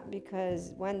did that,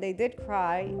 because when they did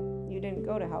cry, you didn't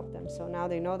go to help them. So now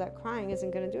they know that crying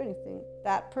isn't going to do anything.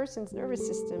 That person's nervous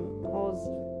system holds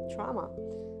trauma.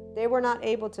 They were not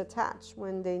able to attach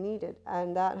when they needed,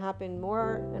 and that happened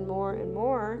more and more and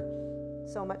more,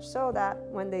 so much so that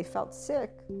when they felt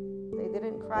sick, they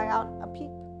didn't cry out a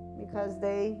peep, because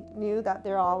they knew that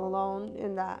they're all alone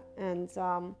in that. And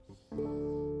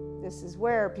this is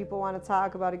where people want to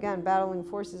talk about, again, battling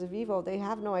forces of evil. They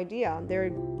have no idea.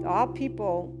 They're all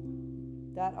people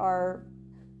that are,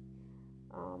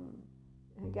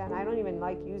 again, I don't even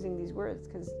like using these words,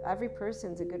 because every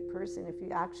person's a good person if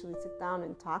you actually sit down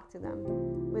and talk to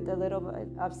them with a little bit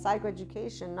of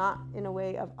psychoeducation, not in a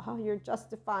way of, you're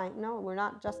justifying. No, we're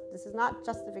not this is not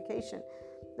justification.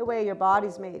 The way your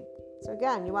body's made. So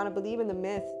again, you want to believe in the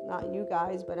myth, not you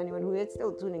guys, but anyone who is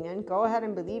still tuning in, go ahead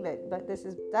and believe it. But this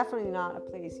is definitely not a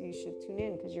place you should tune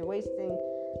in, because you're wasting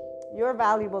your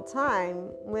valuable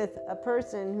time with a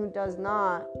person who does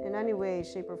not in any way,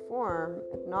 shape, or form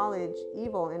acknowledge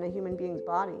evil in a human being's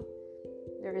body.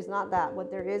 There is not that.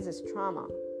 What there is trauma.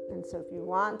 And so if you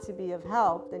want to be of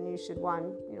help, then you should,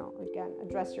 again,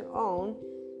 address your own,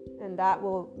 and that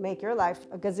will make your life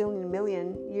a gazillion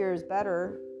million years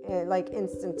better, like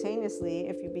instantaneously,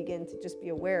 if you begin to just be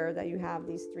aware that you have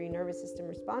these 3 nervous system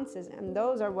responses. And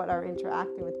those are what are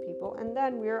interacting with people. And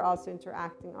then we're also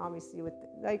interacting, obviously, with,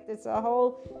 it's a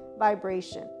whole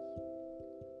vibration.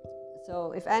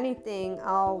 So if anything,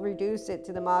 I'll reduce it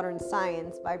to the modern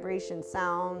science, vibration,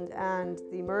 sound, and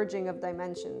the merging of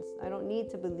dimensions. I don't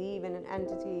need to believe in an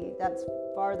entity that's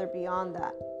farther beyond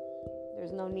that.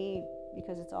 There's no need,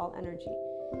 because it's all energy.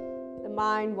 The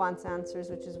mind wants answers,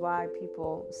 which is why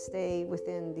people stay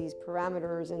within these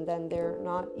parameters, and then they're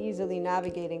not easily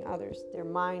navigating others. Their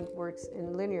mind works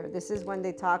in linear. This is when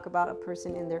they talk about a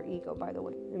person in their ego, by the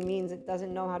way. It means it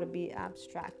doesn't know how to be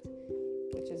abstract,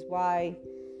 which is why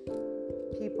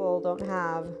people don't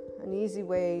have an easy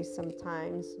way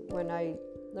sometimes. When I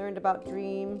learned about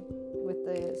dream with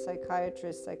the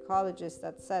psychologist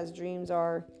that says dreams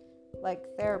are like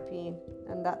therapy,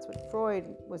 and that's what Freud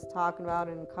was talking about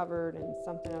and covered and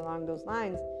something along those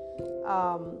lines.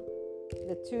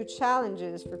 The two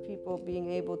challenges for people being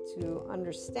able to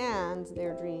understand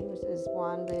their dreams is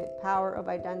one, the power of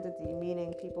identity,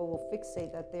 meaning people will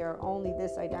fixate that they are only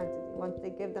this identity. Once they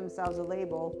give themselves a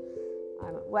label,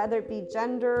 whether it be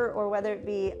gender or whether it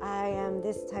be I am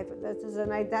this is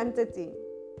an identity.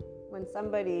 When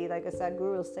somebody, like I said,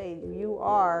 Guru will say you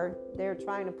are, they're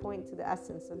trying to point to the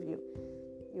essence of you.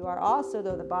 You are also,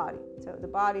 though, the body. So the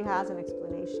body has an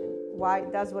explanation. Why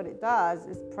it does what it does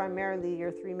is primarily your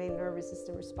three main nervous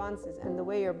system responses. And the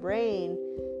way your brain,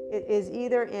 it is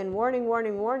either in warning,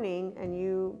 warning, warning, and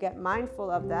you get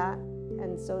mindful of that.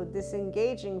 And so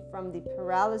disengaging from the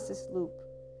paralysis loop,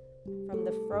 from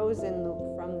the frozen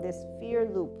loop, from this fear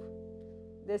loop.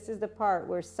 This is the part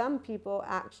where some people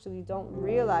actually don't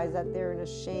realize that they're in a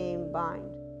shame bind,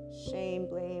 shame,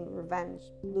 blame, revenge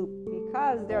loop,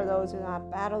 because they're those who are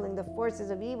battling the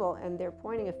forces of evil and they're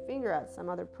pointing a finger at some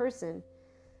other person.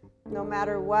 No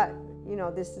matter what,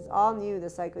 this is all new, the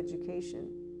psychoeducation.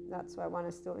 That's why I want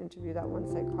to still interview that one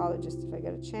psychologist if I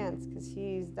get a chance, because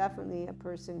he's definitely a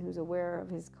person who's aware of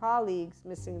his colleagues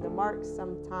missing the mark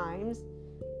sometimes.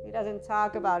 He doesn't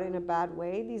talk about it in a bad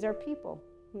way. These are people.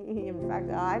 In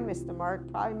fact, I missed the mark.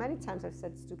 Probably many times I've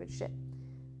said stupid shit.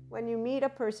 When you meet a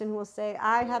person who will say,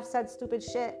 I have said stupid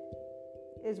shit,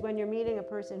 is when you're meeting a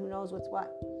person who knows what's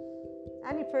what.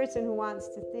 Any person who wants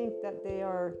to think that they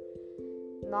are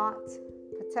not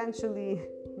potentially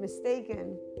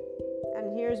mistaken.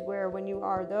 And here's where, when you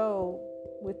are, though,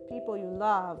 with people you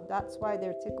love, that's why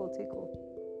they're tickle.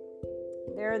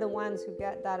 They're the ones who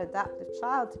get that adaptive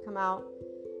child to come out.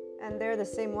 And they're the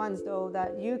same ones, though,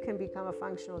 that you can become a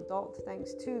functional adult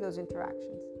thanks to those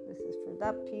interactions. This is for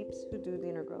the peeps who do the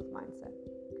inner growth mindset,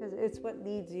 because it's what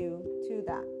leads you to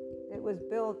that. It was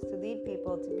built to lead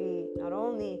people to be not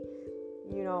only,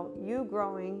 you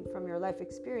growing from your life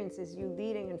experiences, you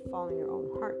leading and following your own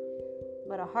heart.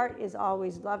 But a heart is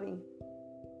always loving.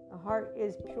 A heart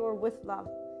is pure with love.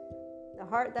 The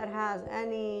heart that has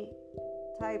any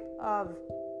type of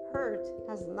hurt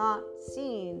has not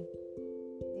seen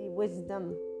the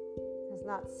wisdom, has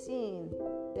not seen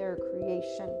their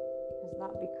creation, has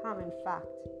not become, in fact,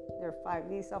 their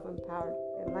 5D self-empowered,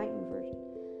 enlightened version.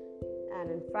 And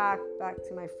in fact, back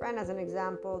to my friend as an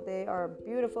example, they are a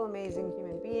beautiful, amazing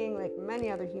human being, like many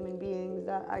other human beings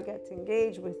that I get to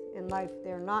engage with in life.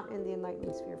 They're not in the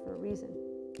enlightenment sphere for a reason.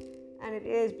 And it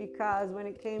is because when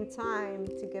it came time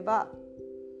to give up,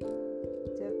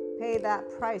 to pay that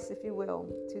price, if you will,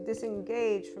 to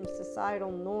disengage from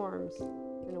societal norms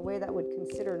in a way that would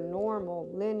consider normal,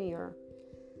 linear,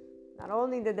 not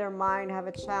only did their mind have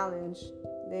a challenge,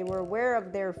 they were aware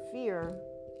of their fear,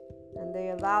 and they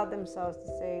allowed themselves to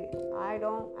say, I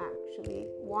don't actually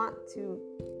want to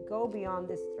go beyond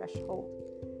this threshold.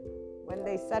 When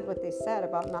they said what they said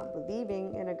about not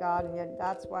believing in a God, and yet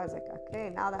that's why I was like, okay,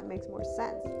 now that makes more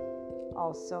sense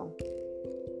also.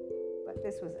 But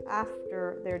this was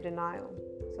after their denial.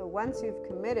 So once you've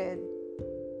committed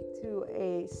to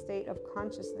a state of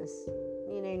consciousness,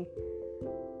 meaning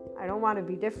I don't want to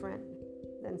be different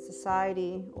than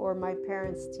society or my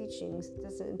parents' teachings.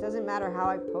 It doesn't matter how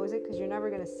I pose it, because you're never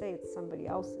going to say it's somebody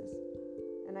else's.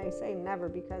 And I say never,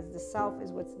 because the self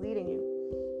is what's leading you.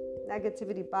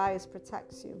 Negativity bias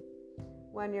protects you.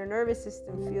 When your nervous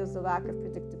system feels the lack of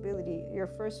predictability, your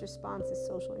first response is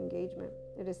social engagement.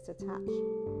 It is to attach.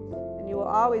 And you will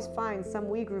always find some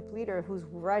we group leader who's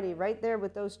ready right there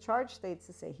with those charge states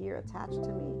to say, here, attach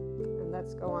to me, and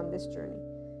let's go on this journey.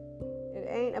 It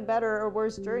ain't a better or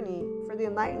worse journey for the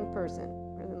enlightened person.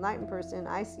 For the enlightened person,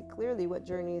 I see clearly what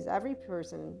journeys every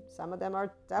person, some of them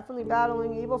are definitely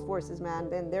battling evil forces, man,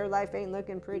 then their life ain't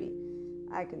looking pretty.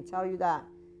 I can tell you that.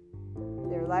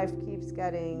 Their life keeps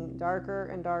getting darker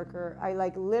and darker. I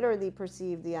literally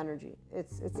perceive the energy.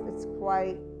 It's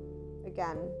quite,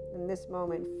 again, in this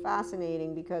moment,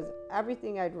 fascinating, because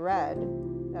everything I'd read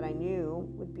that I knew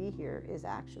would be here is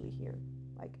actually here.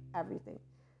 Like everything.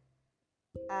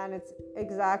 And it's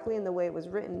exactly in the way it was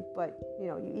written, but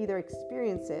you either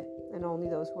experience it, and only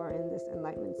those who are in this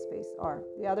enlightenment space are.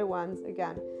 The other ones,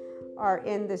 again, are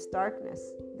in this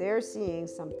darkness. They're seeing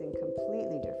something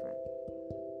completely different.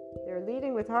 They're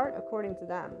leading with heart according to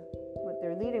them.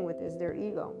 they're leading with is their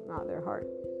ego, not their heart.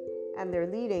 And they're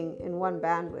leading in one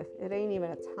bandwidth. It ain't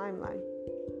even a timeline.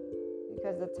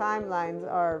 Because the timelines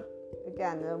are,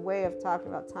 again, the way of talking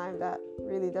about time that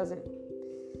really doesn't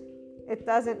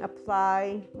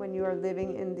apply when you are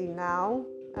living in the now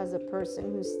as a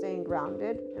person who's staying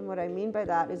grounded. And what I mean by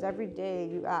that is every day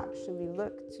you actually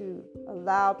look to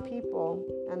allow people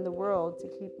and the world to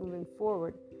keep moving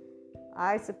forward.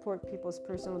 I support people's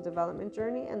personal development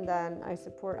journey, and then I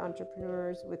support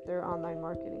entrepreneurs with their online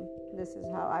marketing. This is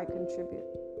how I contribute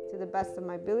to the best of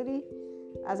my ability.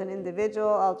 As an individual,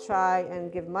 I'll try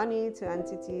and give money to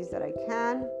entities that I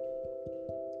can.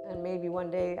 And maybe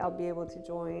one day I'll be able to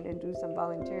join and do some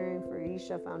volunteering for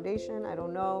Isha Foundation. I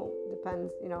don't know.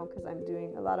 Depends, because I'm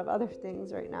doing a lot of other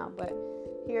things right now. But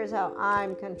here's how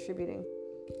I'm contributing.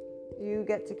 You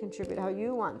get to contribute how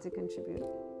you want to contribute.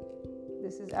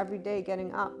 This is every day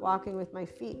getting up, walking with my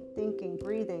feet, thinking,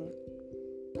 breathing.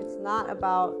 It's not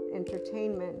about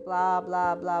entertainment, blah,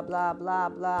 blah, blah, blah, blah,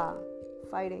 blah,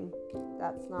 fighting.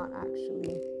 That's not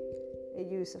actually a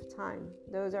use of time.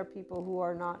 Those are people who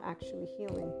are not actually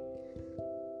healing.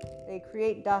 They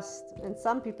create dust, and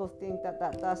some people think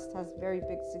that dust has very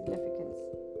big significance.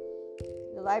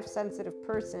 The life-sensitive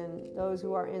person, those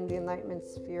who are in the enlightenment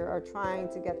sphere, are trying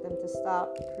to get them to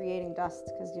stop creating dust,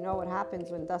 because you know what happens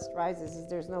when dust rises is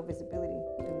there's no visibility.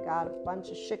 We've got a bunch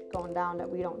of shit going down that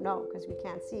we don't know because we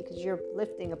can't see, because you're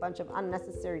lifting a bunch of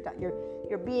unnecessary dust.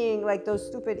 You're being like those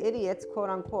stupid idiots, quote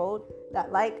unquote,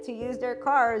 that like to use their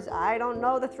cars. I don't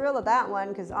know the thrill of that one,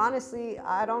 because honestly,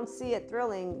 I don't see it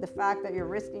thrilling, the fact that you're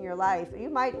risking your life. You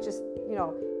might just,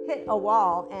 hit a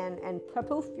wall and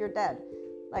poof, you're dead.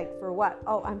 Like, for what?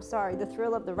 Oh, I'm sorry, the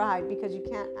thrill of the ride, because you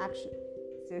can't actually.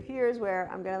 So here's where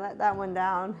I'm going to let that one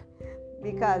down,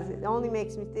 because it only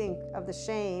makes me think of the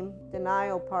shame,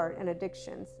 denial part, and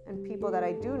addictions, and people that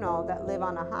I do know that live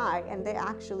on a high, and they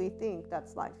actually think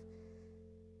that's life.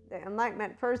 The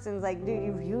enlightenment person's like,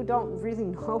 dude, you don't really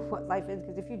know what life is,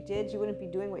 because if you did, you wouldn't be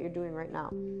doing what you're doing right now.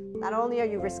 Not only are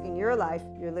you risking your life,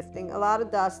 you're lifting a lot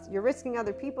of dust, you're risking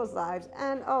other people's lives,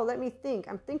 and let me think.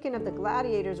 I'm thinking of the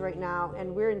gladiators right now,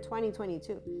 and we're in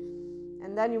 2022.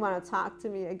 And then you want to talk to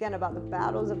me again about the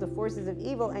battles of the forces of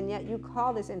evil, and yet you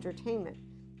call this entertainment,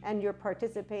 and you're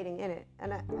participating in it.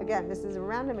 And again, this is a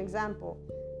random example.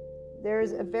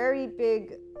 There's a very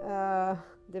big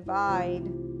divide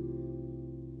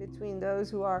between those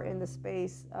who are in the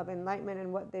space of enlightenment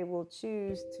and what they will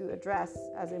choose to address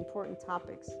as important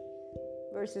topics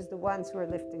versus the ones who are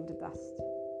lifting the dust.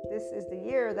 This is the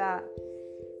year that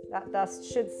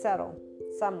dust should settle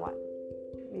somewhat,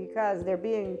 because they're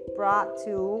being brought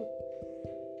to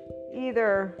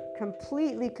either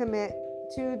completely commit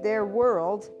to their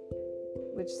world,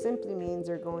 which simply means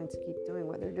they're going to keep doing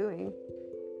what they're doing,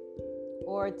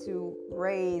 or to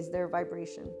raise their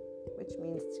vibration, which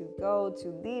means to go to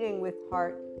leading with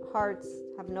heart. Hearts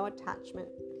have no attachment.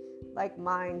 Like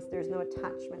minds, there's no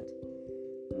attachment.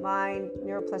 Mind,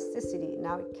 neuroplasticity.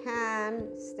 Now it can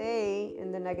stay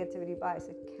in the negativity bias.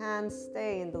 It can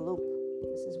stay in the loop.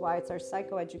 This is why it's our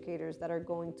psychoeducators that are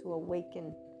going to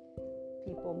awaken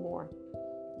people more.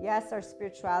 Yes, our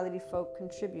spirituality folk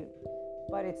contribute,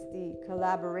 but it's the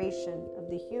collaboration of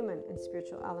the human and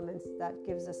spiritual elements that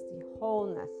gives us the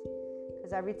wholeness.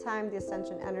 Because every time the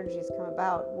ascension energies come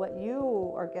about, what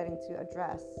you are getting to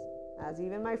address, as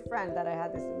even my friend that I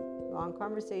had this long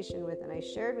conversation with, and I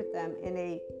shared with them in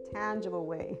a tangible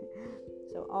way,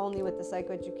 so only with the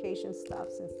psychoeducation stuff,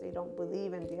 since they don't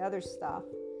believe in the other stuff,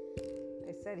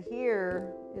 I said,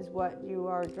 here is what you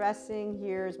are addressing,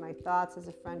 here's my thoughts as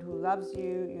a friend who loves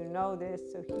you, you know this,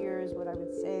 so here's what I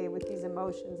would say with these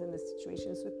emotions and the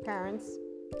situations with parents.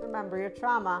 Remember, your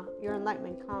trauma, your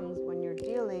enlightenment comes when you're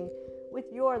dealing with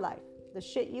your life, the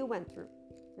shit you went through.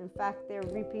 In fact, they're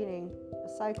repeating a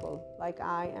cycle, like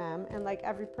I am, and like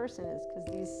every person is,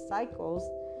 because these cycles,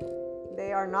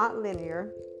 they are not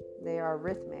linear, they are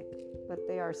rhythmic, but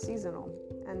they are seasonal,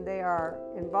 and they are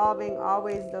involving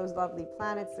always those lovely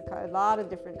planets, a lot of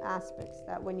different aspects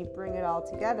that when you bring it all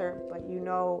together, but you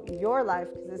know your life,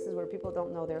 because this is where people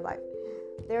don't know their life.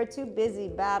 They're too busy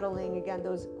battling, again,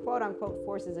 those quote-unquote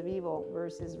forces of evil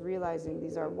versus realizing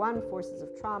these are one, forces of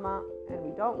trauma, and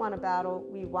we don't want to battle.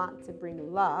 We want to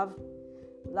bring love.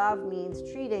 Love means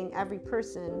treating every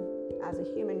person as a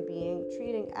human being,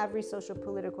 treating every social,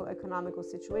 political, economical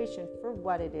situation for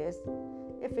what it is.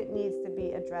 If it needs to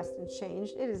be addressed and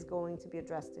changed, it is going to be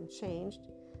addressed and changed.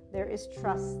 There is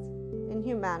trust in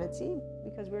humanity,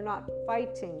 because we're not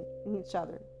fighting each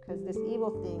other. Because this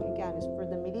evil thing, again, is for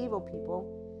the medieval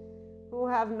people who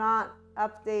have not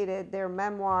updated their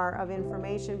memoir of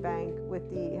information bank with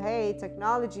the, hey,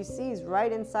 technology sees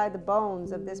right inside the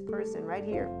bones of this person right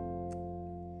here.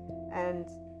 And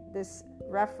this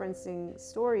referencing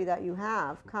story that you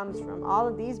have comes from all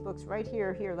of these books right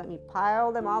here. Here, let me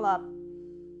pile them all up.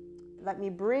 Let me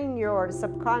bring your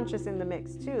subconscious in the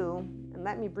mix too. And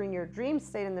let me bring your dream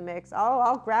state in the mix.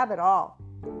 I'll grab it all.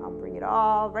 I'll bring it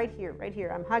all right here, right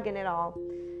here. I'm hugging it all.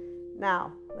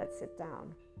 Now, let's sit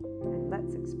down and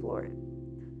let's explore it.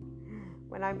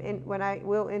 When I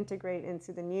will integrate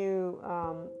into the new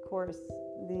course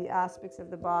the aspects of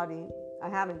the body, I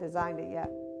haven't designed it yet.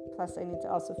 Plus, I need to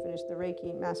also finish the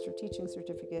Reiki Master Teaching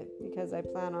Certificate because I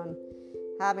plan on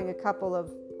having a couple of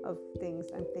things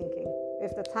I'm thinking,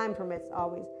 if the time permits,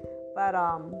 always. But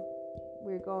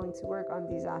we're going to work on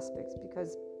these aspects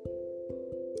because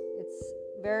it's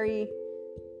very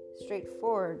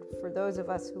straightforward for those of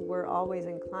us who were always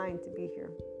inclined to be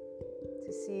here,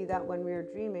 to see that when we are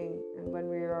dreaming and when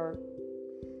we are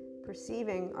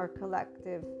perceiving our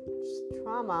collective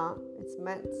trauma, it's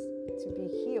meant to be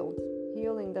healed.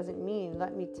 Healing doesn't mean,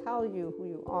 let me tell you who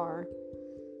you are.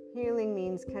 Healing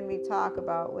means, can we talk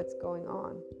about what's going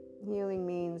on? Healing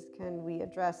means, can we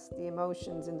address the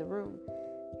emotions in the room?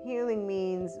 Healing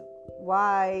means,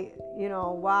 why,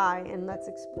 and let's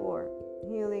explore.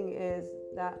 Healing is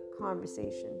that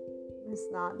conversation. It's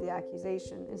not the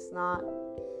accusation. It's not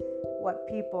what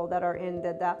people that are in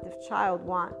the adaptive child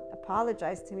want.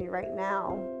 Apologize to me right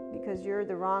now because you're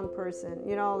the wrong person.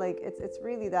 It's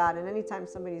really that. And anytime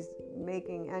somebody's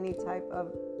making any type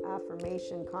of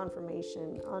affirmation,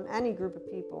 confirmation on any group of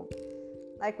people,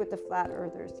 like with the flat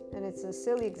earthers, and it's a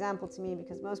silly example to me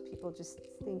because most people just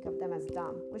think of them as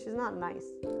dumb, which is not nice.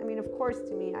 I mean, of course,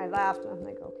 to me, I laughed. I'm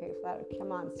like, okay, flat earth,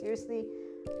 come on, seriously?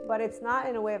 But it's not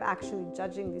in a way of actually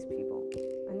judging these people.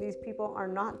 And these people are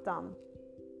not dumb.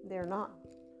 They're not.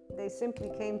 They simply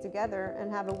came together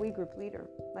and have a we group leader,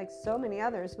 like so many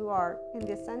others who are in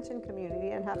the ascension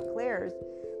community and have clairs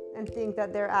and think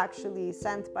that they're actually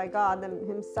sent by God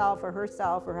himself or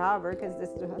herself or however, because this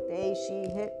is they, she,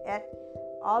 it.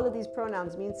 All of these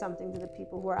pronouns mean something to the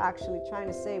people who are actually trying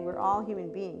to say we're all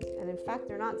human beings. And in fact,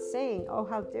 they're not saying, oh,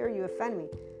 how dare you offend me.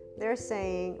 They're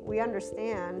saying, we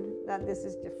understand that this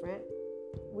is different.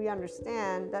 We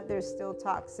understand that there's still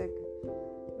toxic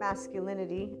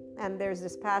masculinity and there's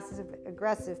this passive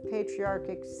aggressive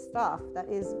patriarchic stuff that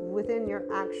is within your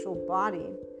actual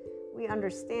body. We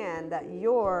understand that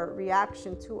your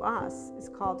reaction to us is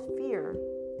called fear.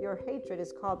 Your hatred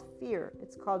is called fear.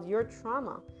 It's called your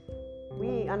trauma.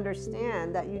 We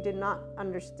understand that you did not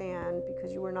understand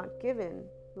because you were not given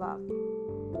love.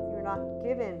 You were not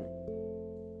given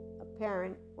a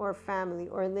parent or a family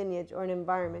or a lineage or an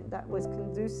environment that was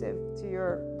conducive to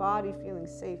your body feeling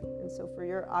safe. And so for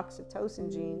your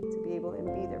oxytocin gene to be able and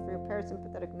be there, for your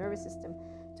parasympathetic nervous system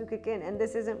to kick in. And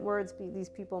this isn't words these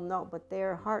people know, but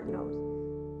their heart knows.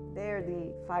 They're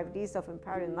the 5D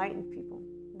self-empowered enlightened people.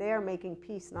 They are making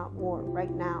peace, not war,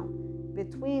 right now,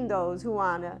 between those who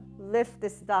want to lift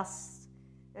this dust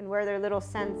and wear their little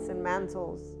scents and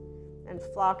mantles and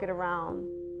flock it around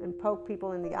and poke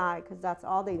people in the eye, because that's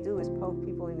all they do is poke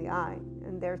people in the eye.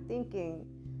 And they're thinking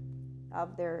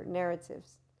of their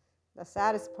narratives. The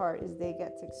saddest part is they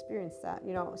get to experience that.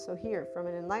 So here, from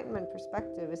an enlightenment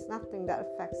perspective, it's nothing that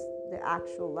affects the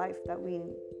actual life that we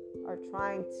are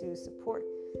trying to support.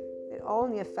 It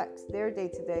only affects their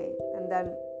day-to-day, and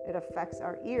then it affects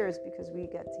our ears because we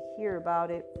get to hear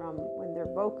about it from when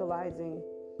they're vocalizing.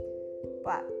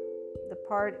 But the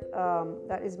part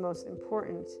that is most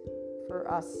important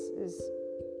for us is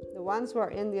the ones who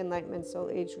are in the Enlightenment Soul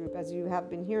Age group, as you have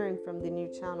been hearing from the new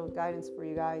channel guidance for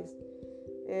you guys,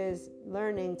 is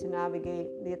learning to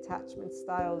navigate the attachment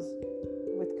styles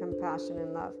with compassion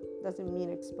and love. Doesn't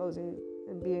mean exposing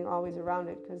and being always around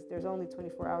it, because there's only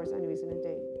 24 hours anyways in a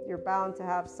day. You're bound to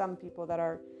have some people that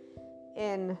are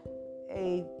in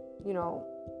a,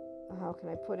 how can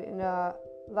I put it, in a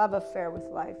love affair with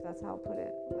life. That's how I'll put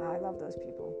it. I love those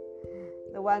people.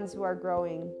 The ones who are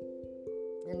growing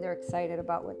and they're excited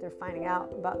about what they're finding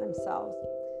out about themselves.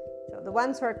 So the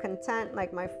ones who are content,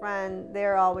 like my friend,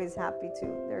 they're always happy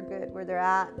too. They're good where they're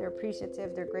at. They're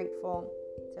appreciative. They're grateful.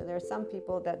 So there are some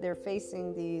people that they're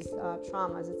facing these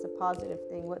traumas. It's a positive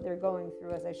thing, what they're going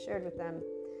through. As I shared with them,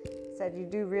 said, you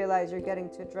do realize you're getting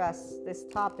to address this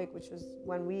topic, which was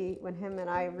when him and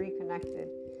I reconnected.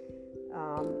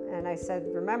 And I said,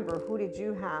 remember, who did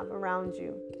you have around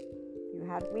you? You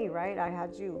had me, right? I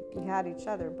had you. We had each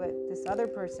other. But this other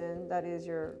person that is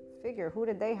your figure, who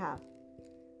did they have?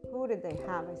 Who did they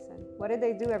have? I said, what did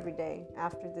they do every day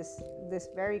after this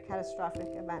very catastrophic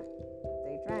event?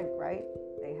 They drank, right?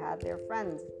 They had their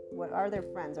friends. What are their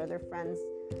friends? Are their friends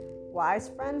wise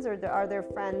friends, or are their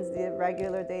friends the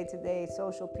regular day-to-day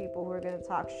social people who are going to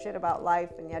talk shit about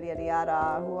life and yada yada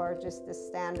yada, who are just the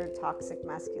standard toxic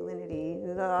masculinity?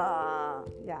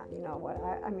 Yeah, you know what?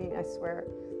 I mean, I swear,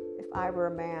 if I were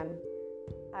a man,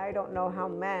 I don't know how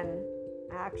men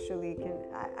actually can.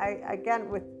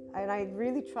 And I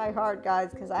really try hard,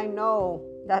 guys, because I know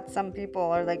that some people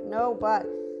are like, no, but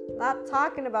not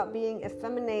talking about being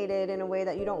effeminated in a way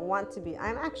that you don't want to be.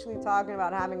 I'm actually talking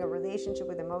about having a relationship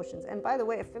with emotions. And by the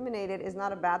way, effeminated is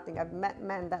not a bad thing. I've met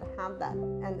men that have that.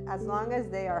 And as long as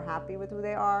they are happy with who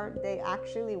they are, they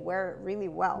actually wear it really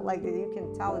well. Like, you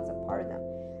can tell it's a part of them.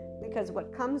 Because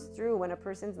what comes through when a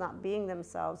person's not being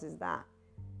themselves is that.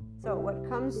 So what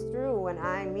comes through when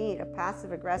I meet a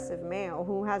passive-aggressive male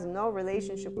who has no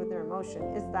relationship with their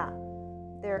emotion is that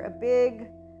they're a big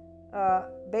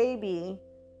baby,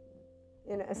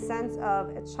 in a sense of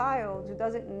a child who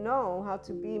doesn't know how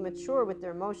to be mature with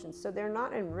their emotions. So they're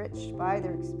not enriched by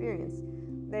their experience.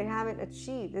 They haven't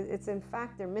achieved. It's in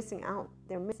fact, they're missing out.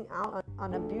 They're missing out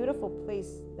on a beautiful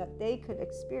place that they could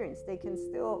experience. They can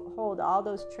still hold all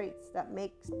those traits that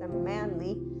makes them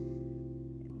manly,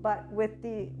 but with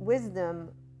the wisdom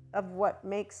of what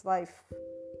makes life.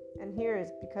 And here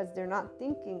is because they're not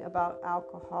thinking about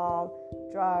alcohol,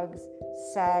 drugs,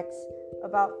 sex,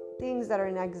 about things that are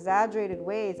in exaggerated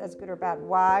ways as good or bad.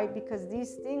 Why? Because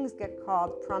these things get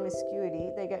called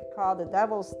promiscuity, they get called the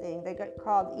devil's thing, they get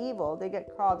called evil, they get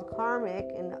called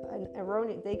karmic and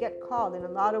erroneous. They get called in a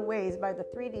lot of ways by the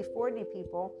 3D, 4D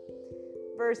people,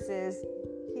 versus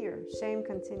here, shame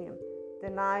continuum,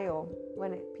 denial.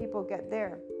 When people get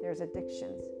there, there's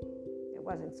addictions. It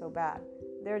wasn't so bad.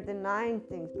 They're denying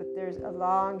things, but there's a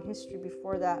long history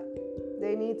before that.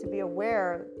 They need to be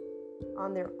aware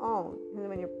on their own. And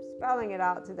when you're spelling it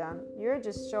out to them, you're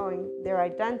just showing their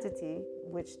identity,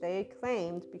 which they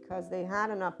claimed because they had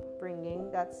an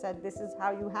upbringing that said this is how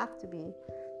you have to be.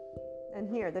 And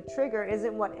here, the trigger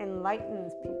isn't what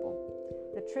enlightens people.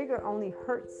 The trigger only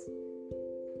hurts,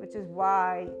 which is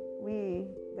why we,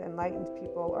 the enlightened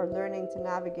people, are learning to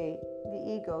navigate the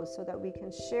ego so that we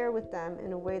can share with them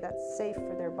in a way that's safe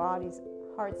for their bodies,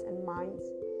 hearts, and minds.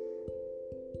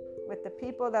 With the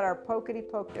people that are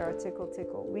pokety-poke, they are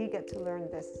tickle-tickle. We get to learn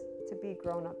this, to be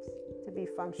grown-ups, to be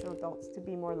functional adults, to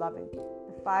be more loving.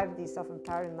 The 5D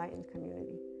self-empowered enlightened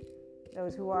community.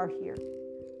 Those who are here.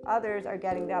 Others are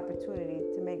getting the opportunity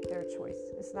to make their choice.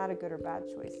 It's not a good or bad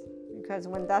choice. Because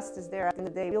when dust is there, at the end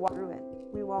of the day, we'll walk through it.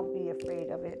 We won't be afraid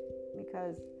of it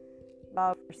because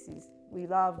love mercies. We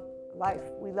love life.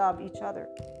 We love each other.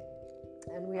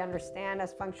 And we understand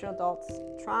as functional adults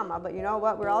trauma. But you know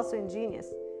what? We're also ingenious.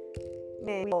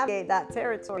 May we navigate that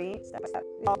territory step by step.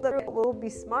 We'll be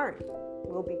smart.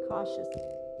 We'll be cautious.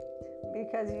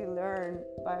 Because you learn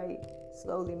by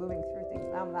slowly moving through things.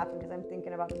 Now I'm laughing because I'm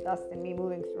thinking about the dust and me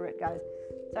moving through it, guys.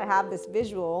 So I have this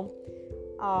visual.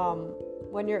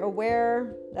 When you're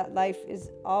aware that life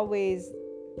is always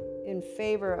in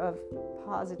favor of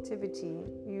positivity,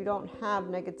 you don't have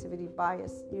negativity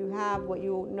bias. You have what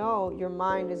you know your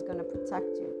mind is going to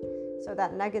protect you. So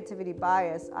that negativity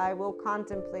bias, I will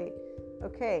contemplate,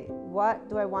 okay, what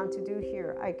do I want to do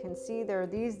here? I can see there are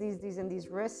these, and these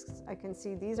risks. I can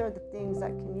see these are the things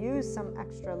that can use some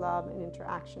extra love and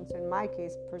interaction. So in my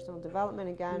case, personal development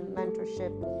again,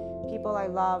 mentorship, people I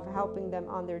love, helping them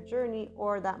on their journey,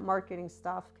 or that marketing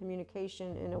stuff,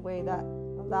 communication in a way that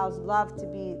allows love to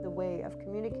be the way of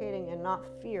communicating and not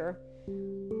fear.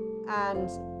 And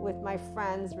with my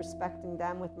friends, respecting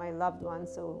them, with my loved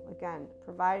ones. So again,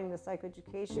 providing the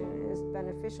psychoeducation is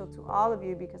beneficial to all of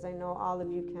you because I know all of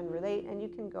you can relate, and you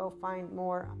can go find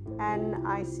more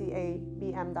nicabm.com.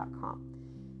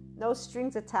 No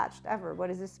strings attached ever. What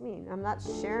does this mean? I'm not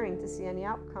sharing to see any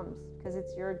outcomes because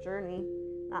it's your journey,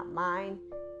 not mine.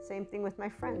 Same thing with my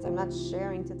friends. I'm not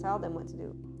sharing to tell them what to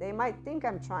do. They might think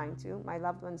I'm trying to. My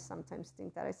loved ones sometimes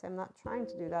think that. I say I'm not trying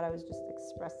to do that. I was just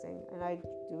expressing. And I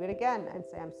do it again and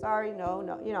say, I'm sorry, no,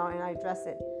 and I address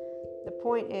it. The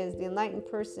point is, the enlightened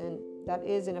person that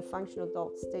is in a functional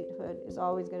adult statehood is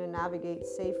always going to navigate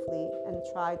safely and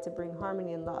try to bring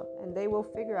harmony and love. And they will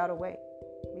figure out a way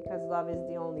because love is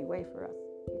the only way for us,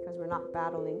 because we're not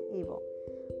battling evil.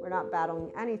 We're not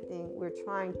battling anything. We're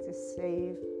trying to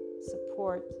safe,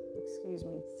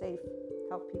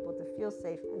 help people to feel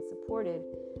safe and supported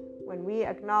when we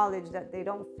acknowledge that they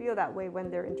don't feel that way when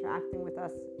they're interacting with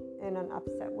us in an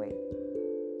upset way.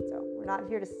 So we're not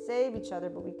here to save each other,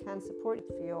 but we can support you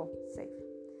to feel safe.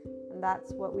 And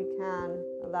that's what we can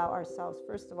allow ourselves,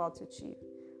 first of all, to achieve.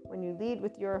 When you lead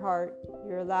with your heart,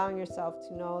 you're allowing yourself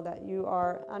to know that you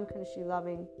are unconditionally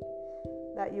loving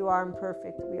that you are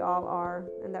imperfect. We all are,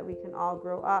 and that we can all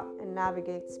grow up and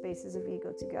navigate spaces of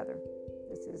ego together.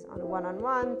 This is on a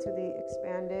one-on-one to the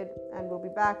expanded, and we'll be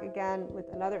back again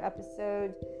with another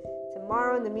episode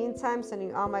tomorrow. In the meantime,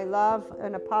 sending all my love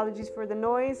and apologies for the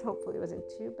noise. Hopefully it wasn't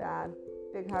too bad.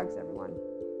 Big hugs, everyone.